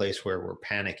get to a place where we're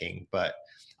panicking, but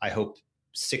I hope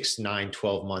 6, 9,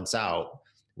 12 months out,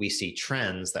 we see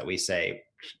trends that we say,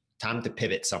 time to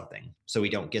pivot something so we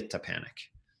don't get to panic.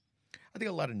 I think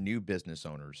a lot of new business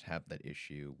owners have that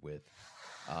issue with,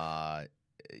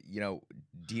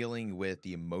 dealing with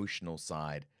the emotional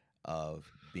side of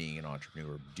being an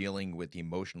entrepreneur, dealing with the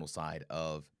emotional side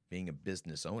of being a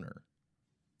business owner.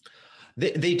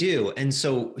 They do. And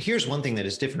so here's one thing that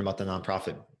is different about the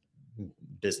nonprofit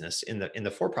business. In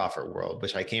the for-profit world,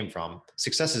 which I came from,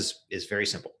 success is very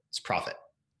simple. It's profit.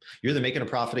 You're either making a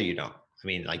profit or you don't. I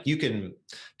mean, like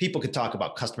people could talk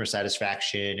about customer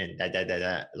satisfaction and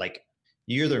like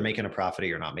you're either making a profit or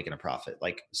you're not making a profit.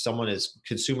 Like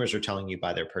consumers are telling you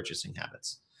by their purchasing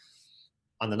habits.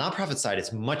 On the nonprofit side,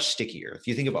 it's much stickier. If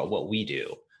you think about what we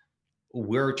do,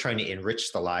 we're trying to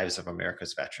enrich the lives of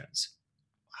America's veterans.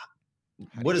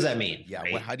 What does that mean? Yeah.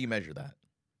 Right? Well, how do you measure that?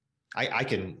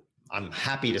 I'm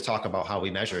happy to talk about how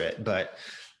we measure it, but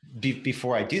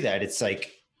before I do that, it's like,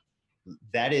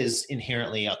 that is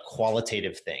inherently a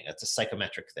qualitative thing. It's a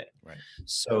psychometric thing. Right.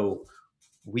 So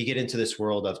we get into this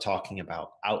world of talking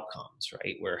about outcomes,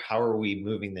 right? Where how are we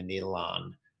moving the needle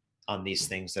on these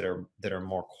things that are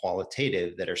more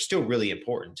qualitative, that are still really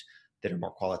important, that are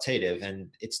more qualitative, and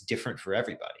it's different for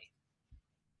everybody.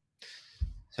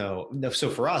 So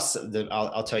for us,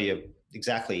 I'll tell you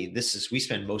exactly, we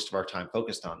spend most of our time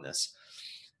focused on this.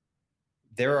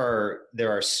 There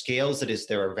are scales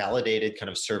there are validated kind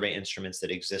of survey instruments that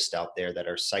exist out there that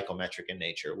are psychometric in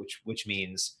nature, which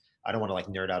means, I don't want to like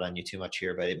nerd out on you too much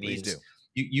here, but it means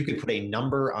you can put a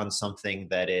number on something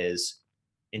that is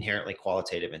inherently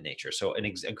qualitative in nature. So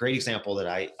a great example that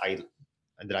I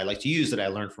like to use, that I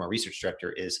learned from our research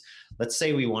director, is, let's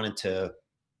say we wanted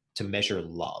to measure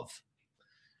love,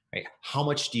 right? How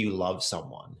much do you love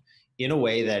someone in a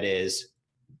way that is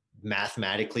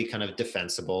mathematically kind of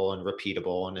defensible and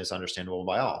repeatable and is understandable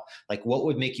by all? Like, what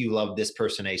would make you love this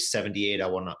person a 78 out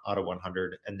of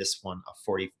 100 and this one a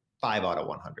 45 out of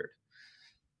 100,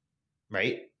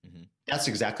 right? Mm-hmm. That's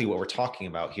exactly what we're talking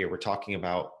about here. We're talking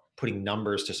about putting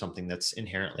numbers to something that's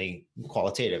inherently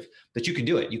qualitative, but you can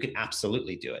do it. You can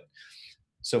absolutely do it.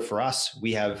 So for us,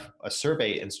 we have a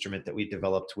survey instrument that we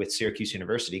developed with Syracuse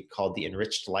University called the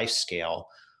Enriched Life Scale,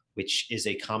 which is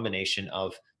a combination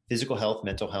of physical health,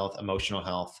 mental health, emotional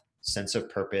health, sense of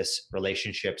purpose,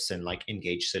 relationships, and like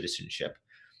engaged citizenship.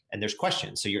 And there's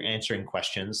questions. So you're answering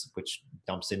questions, which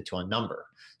dumps into a number.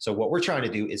 So what we're trying to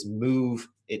do is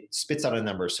it spits out a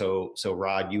number. So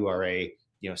Rod, you are a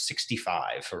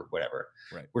 65 or whatever.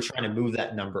 Right. We're trying to move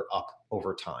that number up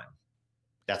over time.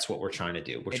 That's what we're trying to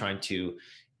do. We're trying to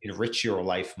enrich your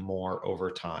life more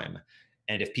over time.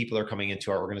 And if people are coming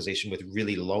into our organization with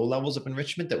really low levels of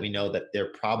enrichment, that we know that they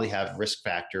probably have risk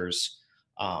factors,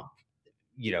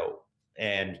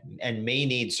 and may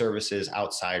need services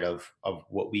outside of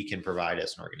what we can provide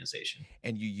as an organization.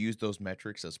 And you use those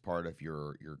metrics as part of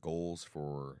your goals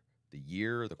for the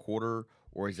year, the quarter,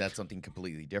 or is that something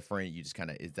completely different? You just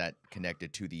is that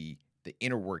connected to the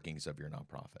inner workings of your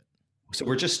nonprofit? So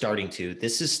we're just starting to.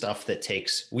 This is stuff that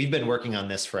we've been working on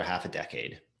this for a half a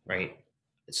decade, right?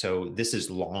 So this is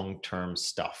long-term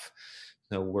stuff.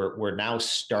 So we're now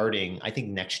starting. I think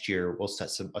next year we'll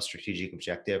set a strategic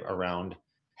objective around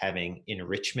having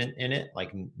enrichment in it,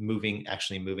 like moving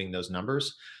those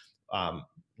numbers.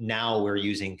 Now we're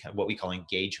using what we call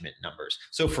engagement numbers.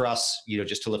 So for us,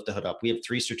 just to lift the hood up, we have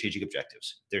 3 strategic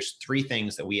objectives. There's 3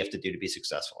 things that we have to do to be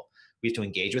successful. We have to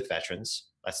engage with veterans.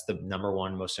 That's the number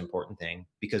one most important thing,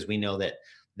 because we know that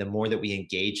the more that we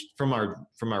engage from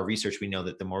our research, we know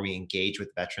that the more we engage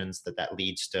with veterans, that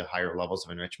leads to higher levels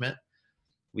of enrichment.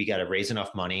 We got to raise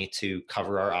enough money to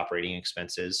cover our operating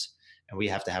expenses, and we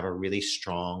have to have a really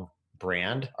strong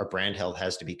brand. Our brand health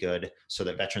has to be good so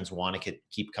that veterans want to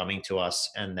keep coming to us,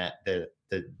 and that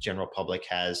the general public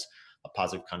has a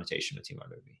positive connotation with Team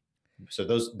RWB. So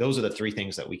those are the three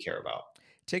things that we care about.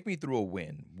 Take me through a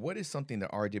win. What is something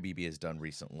that RWB has done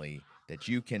recently that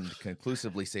you can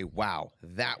conclusively say, wow,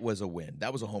 that was a win.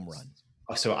 That was a home run.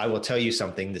 So I will tell you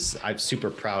something this I'm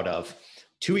super proud of.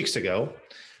 2 weeks ago,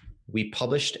 we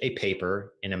published a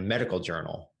paper in a medical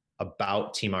journal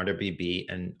about Team RWB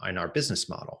and our business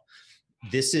model.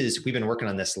 We've been working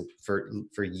on this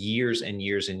for years and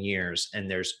years and years. And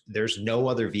there's no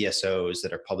other VSOs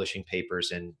that are publishing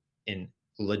papers in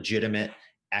legitimate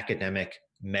academic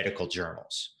medical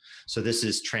journals. So this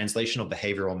is Translational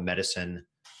Behavioral Medicine,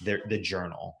 the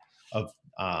journal of,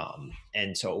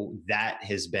 and so that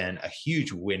has been a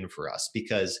huge win for us,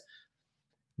 because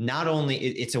not only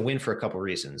it's a win for a couple of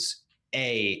reasons.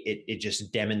 It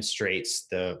just demonstrates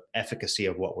the efficacy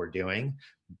of what we're doing,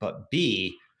 but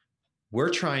B, we're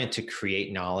trying to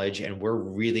create knowledge, and we're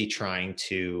really trying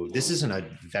to, this isn't a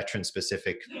veteran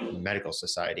specific medical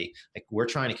society. Like, we're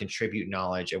trying to contribute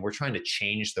knowledge, and we're trying to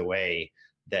change the way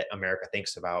that America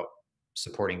thinks about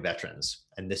supporting veterans.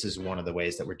 And this is one of the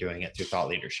ways that we're doing it through thought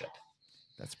leadership.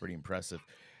 That's pretty impressive.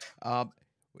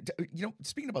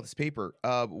 Speaking about this paper,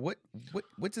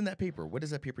 what's in that paper? What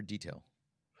does that paper detail?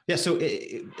 Yeah, so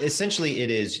essentially it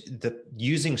is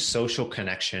using social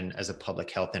connection as a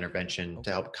public health intervention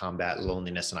to help combat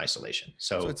loneliness and isolation.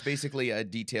 So it's basically a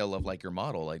detail of like your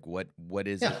model, like what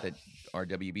is it that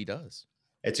RWB does?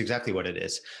 It's exactly what it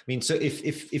is. I mean, so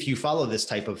if you follow this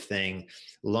type of thing,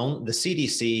 the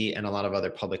CDC and a lot of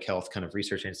other public health kind of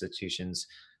research institutions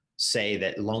say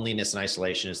that loneliness and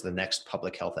isolation is the next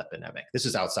public health epidemic. This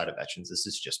is outside of veterans. This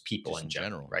is just people in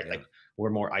general, right? Yeah. Like, we're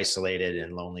more isolated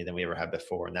and lonely than we ever have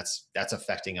before. And that's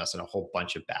affecting us in a whole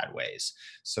bunch of bad ways.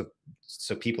 So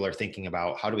people are thinking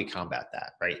about, how do we combat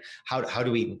that, right? How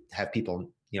do we have people,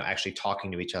 actually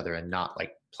talking to each other and not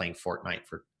like playing Fortnite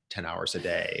for 10 hours a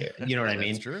day? You know what I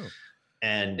mean? That's true.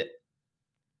 And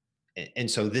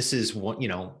so this is one,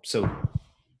 so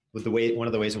with one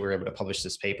of the ways that we were able to publish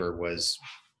this paper was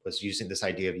using this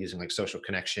idea of using like social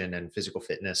connection and physical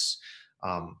fitness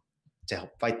to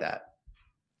help fight that.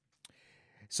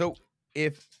 So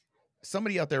if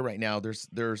somebody out there right now,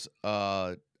 there's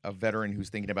a veteran who's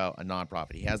thinking about a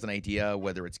nonprofit. He has an idea,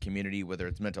 whether it's community, whether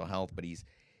it's mental health, but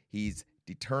he's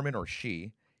determined, or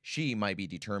she might be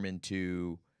determined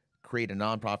to create a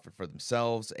nonprofit for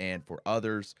themselves and for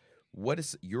others. What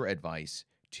is your advice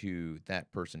to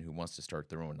that person who wants to start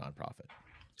their own nonprofit?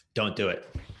 Don't do it.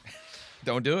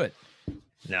 Don't do it.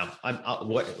 No,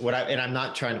 what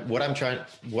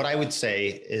I would say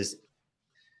is,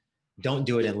 don't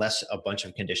do it unless a bunch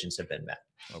of conditions have been met.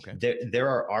 Okay. There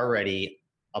are already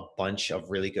a bunch of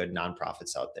really good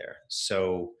nonprofits out there.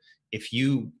 So if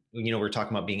we're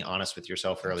talking about being honest with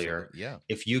yourself earlier. Absolutely. Yeah.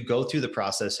 If you go through the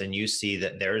process and you see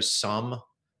that there's some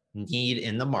need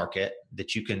in the market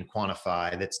that you can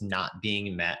quantify that's not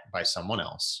being met by someone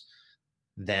else,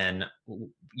 then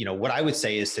what I would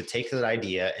say is to take that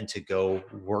idea and to go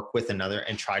work with another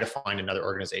and try to find another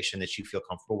organization that you feel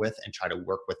comfortable with, and try to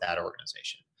work with that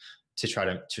organization to try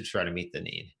to meet the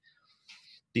need.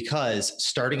 Because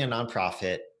starting a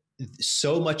nonprofit,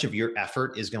 so much of your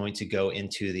effort is going to go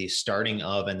into the starting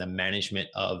of and the management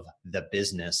of the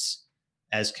business,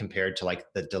 as compared to like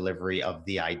the delivery of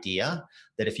the idea,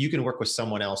 that if you can work with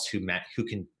someone else who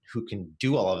can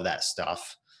do all of that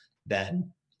stuff, then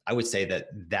I would say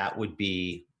that would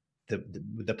be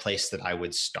the place that I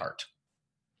would start.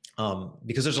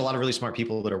 Because there's a lot of really smart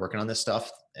people that are working on this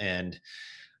stuff.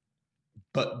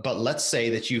 But let's say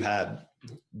that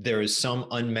there is some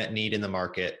unmet need in the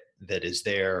market that is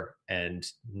there and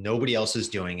nobody else is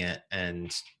doing it.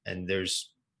 And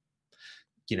there's,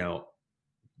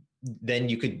 then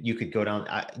you could go down,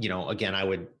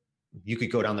 you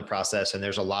could go down the process, and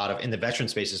there's a lot of, in the veteran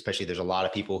space especially, there's a lot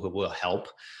of people who will help.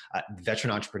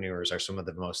 Veteran entrepreneurs are some of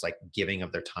the most like giving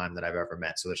of their time that I've ever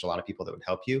met. So there's a lot of people that would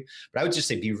help you. But I would just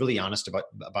say, be really honest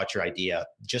about your idea,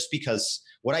 just because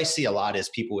what I see a lot is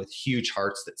people with huge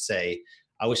hearts that say,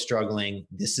 I was struggling,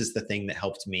 this is the thing that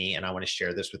helped me, and I want to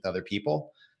share this with other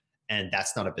people. And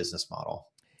that's not a business model.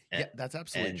 Yeah, that's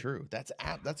absolutely true.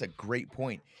 That's a great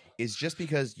point. Is just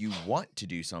because you want to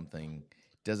do something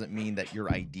doesn't mean that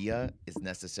your idea is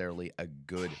necessarily a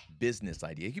good business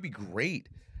idea. It could be great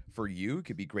for you. It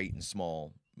could be great in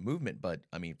small movement, but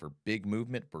I mean, for big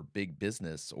movement, for big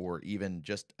business, or even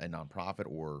just a nonprofit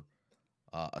or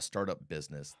a startup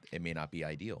business, it may not be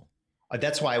ideal.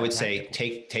 That's why I would say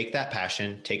take that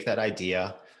passion, take that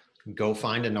idea, go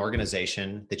find an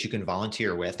organization that you can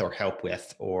volunteer with or help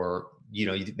with, or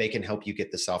they can help you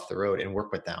get this off the road, and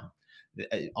work with them.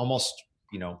 Almost,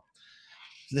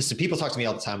 listen, people talk to me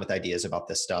all the time with ideas about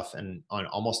this stuff, and on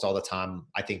almost all the time,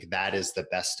 I think that is the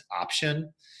best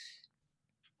option.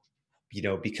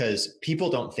 Because people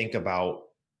don't think about,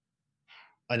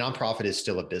 a nonprofit is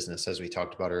still a business, as we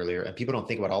talked about earlier, and people don't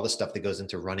think about all the stuff that goes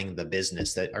into running the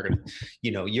business that are going to,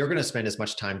 you're going to spend as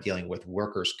much time dealing with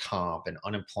workers' comp and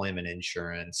unemployment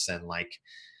insurance and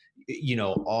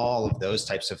all of those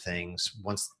types of things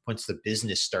once the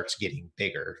business starts getting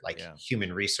bigger,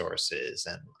 human resources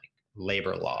and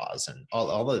labor laws and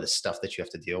all of the stuff that you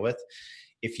have to deal with.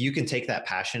 If you can take that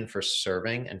passion for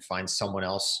serving and find someone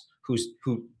else who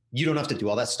you don't have to do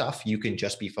all that stuff, you can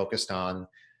just be focused on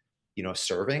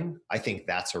serving, I think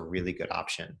that's a really good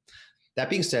option. That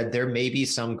being said, there may be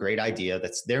some great idea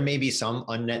there may be some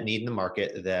unmet need in the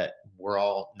market that we're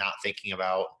all not thinking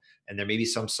about, and there may be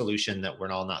some solution that we're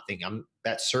all not thinking.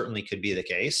 That certainly could be the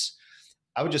case.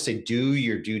 I would just say do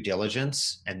your due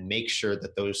diligence and make sure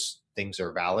that those things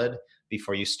are valid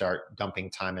before you start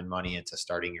dumping time and money into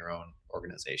starting your own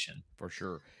organization. For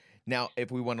sure. Now,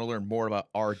 if we want to learn more about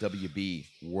RWB,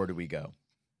 where do we go?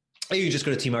 You just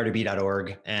go to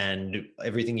teamrwb.org, and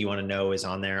everything you want to know is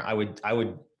on there. I would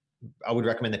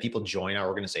recommend that people join our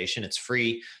organization. It's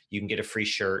free. You can get a free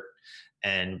shirt,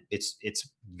 and it's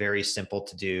very simple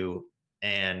to do.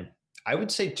 And I would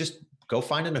say just go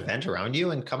find an event around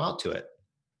you and come out to it.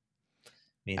 I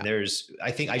mean,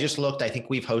 I think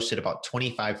we've hosted about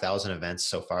 25,000 events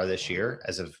so far this year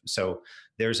so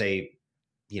there's a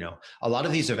lot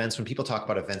of these events, when people talk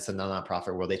about events in the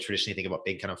nonprofit world, they traditionally think about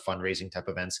big kind of fundraising type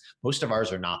events. Most of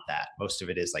ours are not that. Most of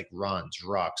it is like runs,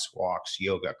 rucks, walks,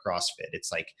 yoga, CrossFit. It's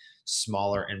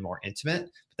smaller and more intimate,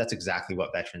 but that's exactly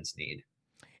what veterans need.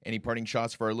 Any parting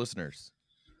shots for our listeners?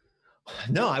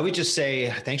 No, I would just say,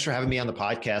 thanks for having me on the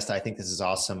podcast. I think this is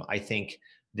awesome. I think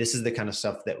this is the kind of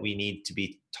stuff that we need to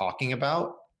be talking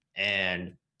about,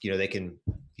 and they can,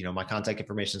 my contact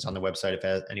information is on the website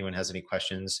if anyone has any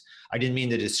questions. I didn't mean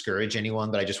to discourage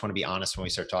anyone, but I just want to be honest when we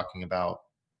start talking about,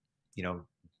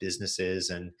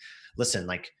 businesses. And listen,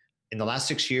 in the last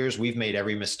 6 years, we've made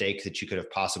every mistake that you could have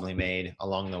possibly made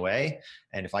along the way.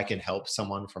 And if I can help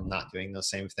someone from not doing those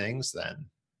same things, then,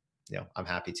 I'm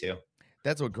happy to.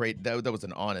 That's that was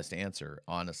an honest answer.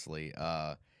 Honestly.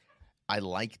 I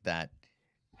like that.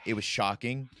 It was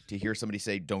shocking to hear somebody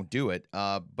say, don't do it.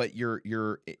 But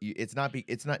it's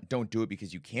not don't do it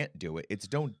because you can't do it. It's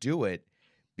don't do it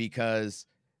because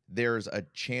there's a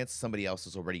chance somebody else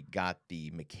has already got the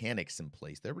mechanics in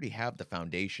place. They already have the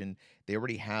foundation. They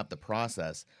already have the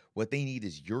process. What they need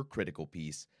is your critical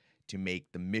piece to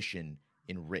make the mission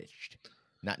enriched,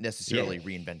 not necessarily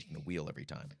reinventing the wheel every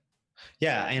time.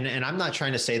 Yeah. And I'm not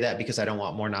trying to say that because I don't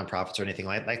want more nonprofits or anything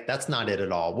like that's not it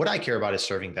at all. What I care about is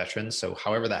serving veterans. So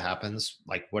however that happens,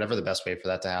 whatever the best way for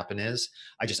that to happen is,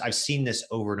 I've seen this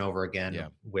over and over again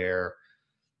where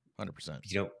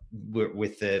 100%,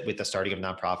 with the starting of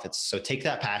nonprofits. So take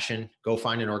that passion, go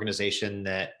find an organization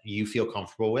that you feel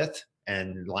comfortable with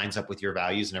and lines up with your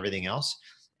values and everything else,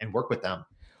 and work with them.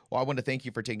 Well, I want to thank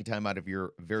you for taking time out of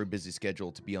your very busy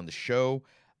schedule to be on the show.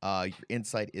 Your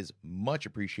insight is much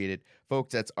appreciated.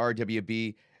 Folks, that's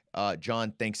RWB.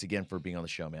 John, thanks again for being on the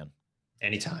show, man.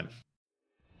 Anytime.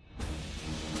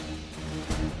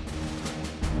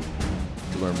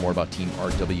 To learn more about Team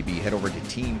RWB, head over to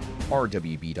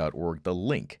teamrwb.org. The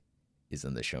link is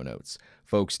in the show notes.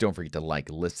 Folks, don't forget to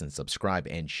like, listen, subscribe,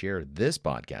 and share this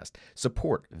podcast.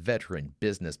 Support veteran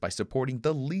business by supporting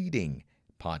the leading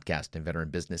podcast in veteran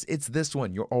business. It's this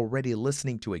one. You're already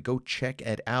listening to it. Go check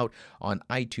it out on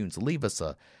iTunes. Leave us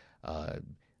a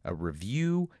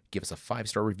review. Give us a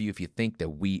 5-star review if you think that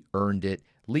we earned it.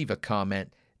 Leave a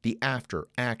comment. The After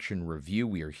Action Review.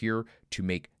 We are here to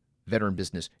make veteran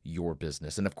business your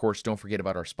business. And of course, don't forget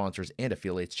about our sponsors and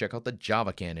affiliates. Check out the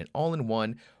Java Can, an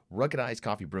all-in-one ruggedized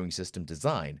coffee brewing system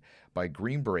designed by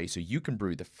Green Beret so you can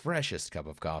brew the freshest cup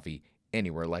of coffee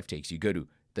anywhere life takes you. Go to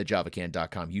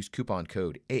thejavacan.com. Use coupon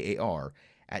code AAR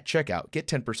at checkout. Get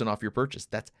 10% off your purchase.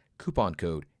 That's coupon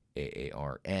code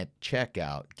AAR at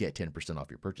checkout. Get 10%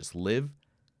 off your purchase. Live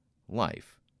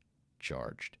life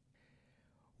charged.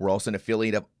 We're also an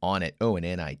affiliate of Onnit,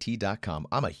 ONNIT.com.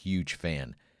 I'm a huge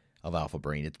fan of Alpha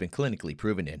Brain. It's been clinically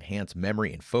proven to enhance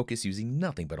memory and focus using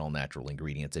nothing but all natural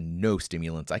ingredients and no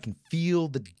stimulants. I can feel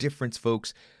the difference,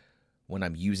 folks, when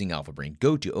I'm using Alpha Brain.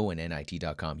 Go to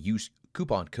ONNIT.com. Use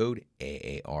coupon code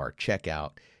AAR.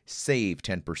 Checkout, save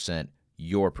 10%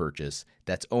 your purchase.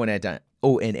 That's ONNIT.com.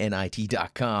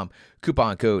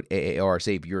 Coupon code AAR.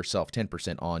 Save yourself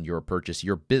 10% on your purchase.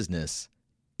 Your business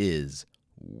is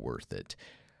worth it.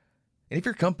 And if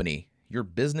your company, your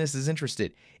business is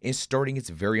interested in starting its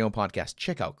very own podcast,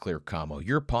 check out ClearCommo,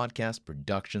 your podcast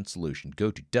production solution.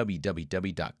 Go to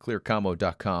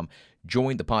www.clearcommo.com.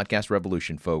 Join the podcast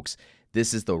revolution, folks.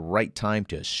 This is the right time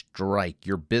to strike.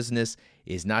 Your business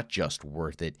is not just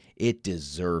worth it, it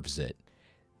deserves it.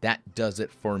 That does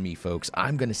it for me, folks.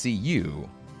 I'm going to see you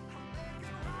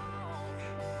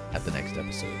at the next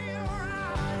episode.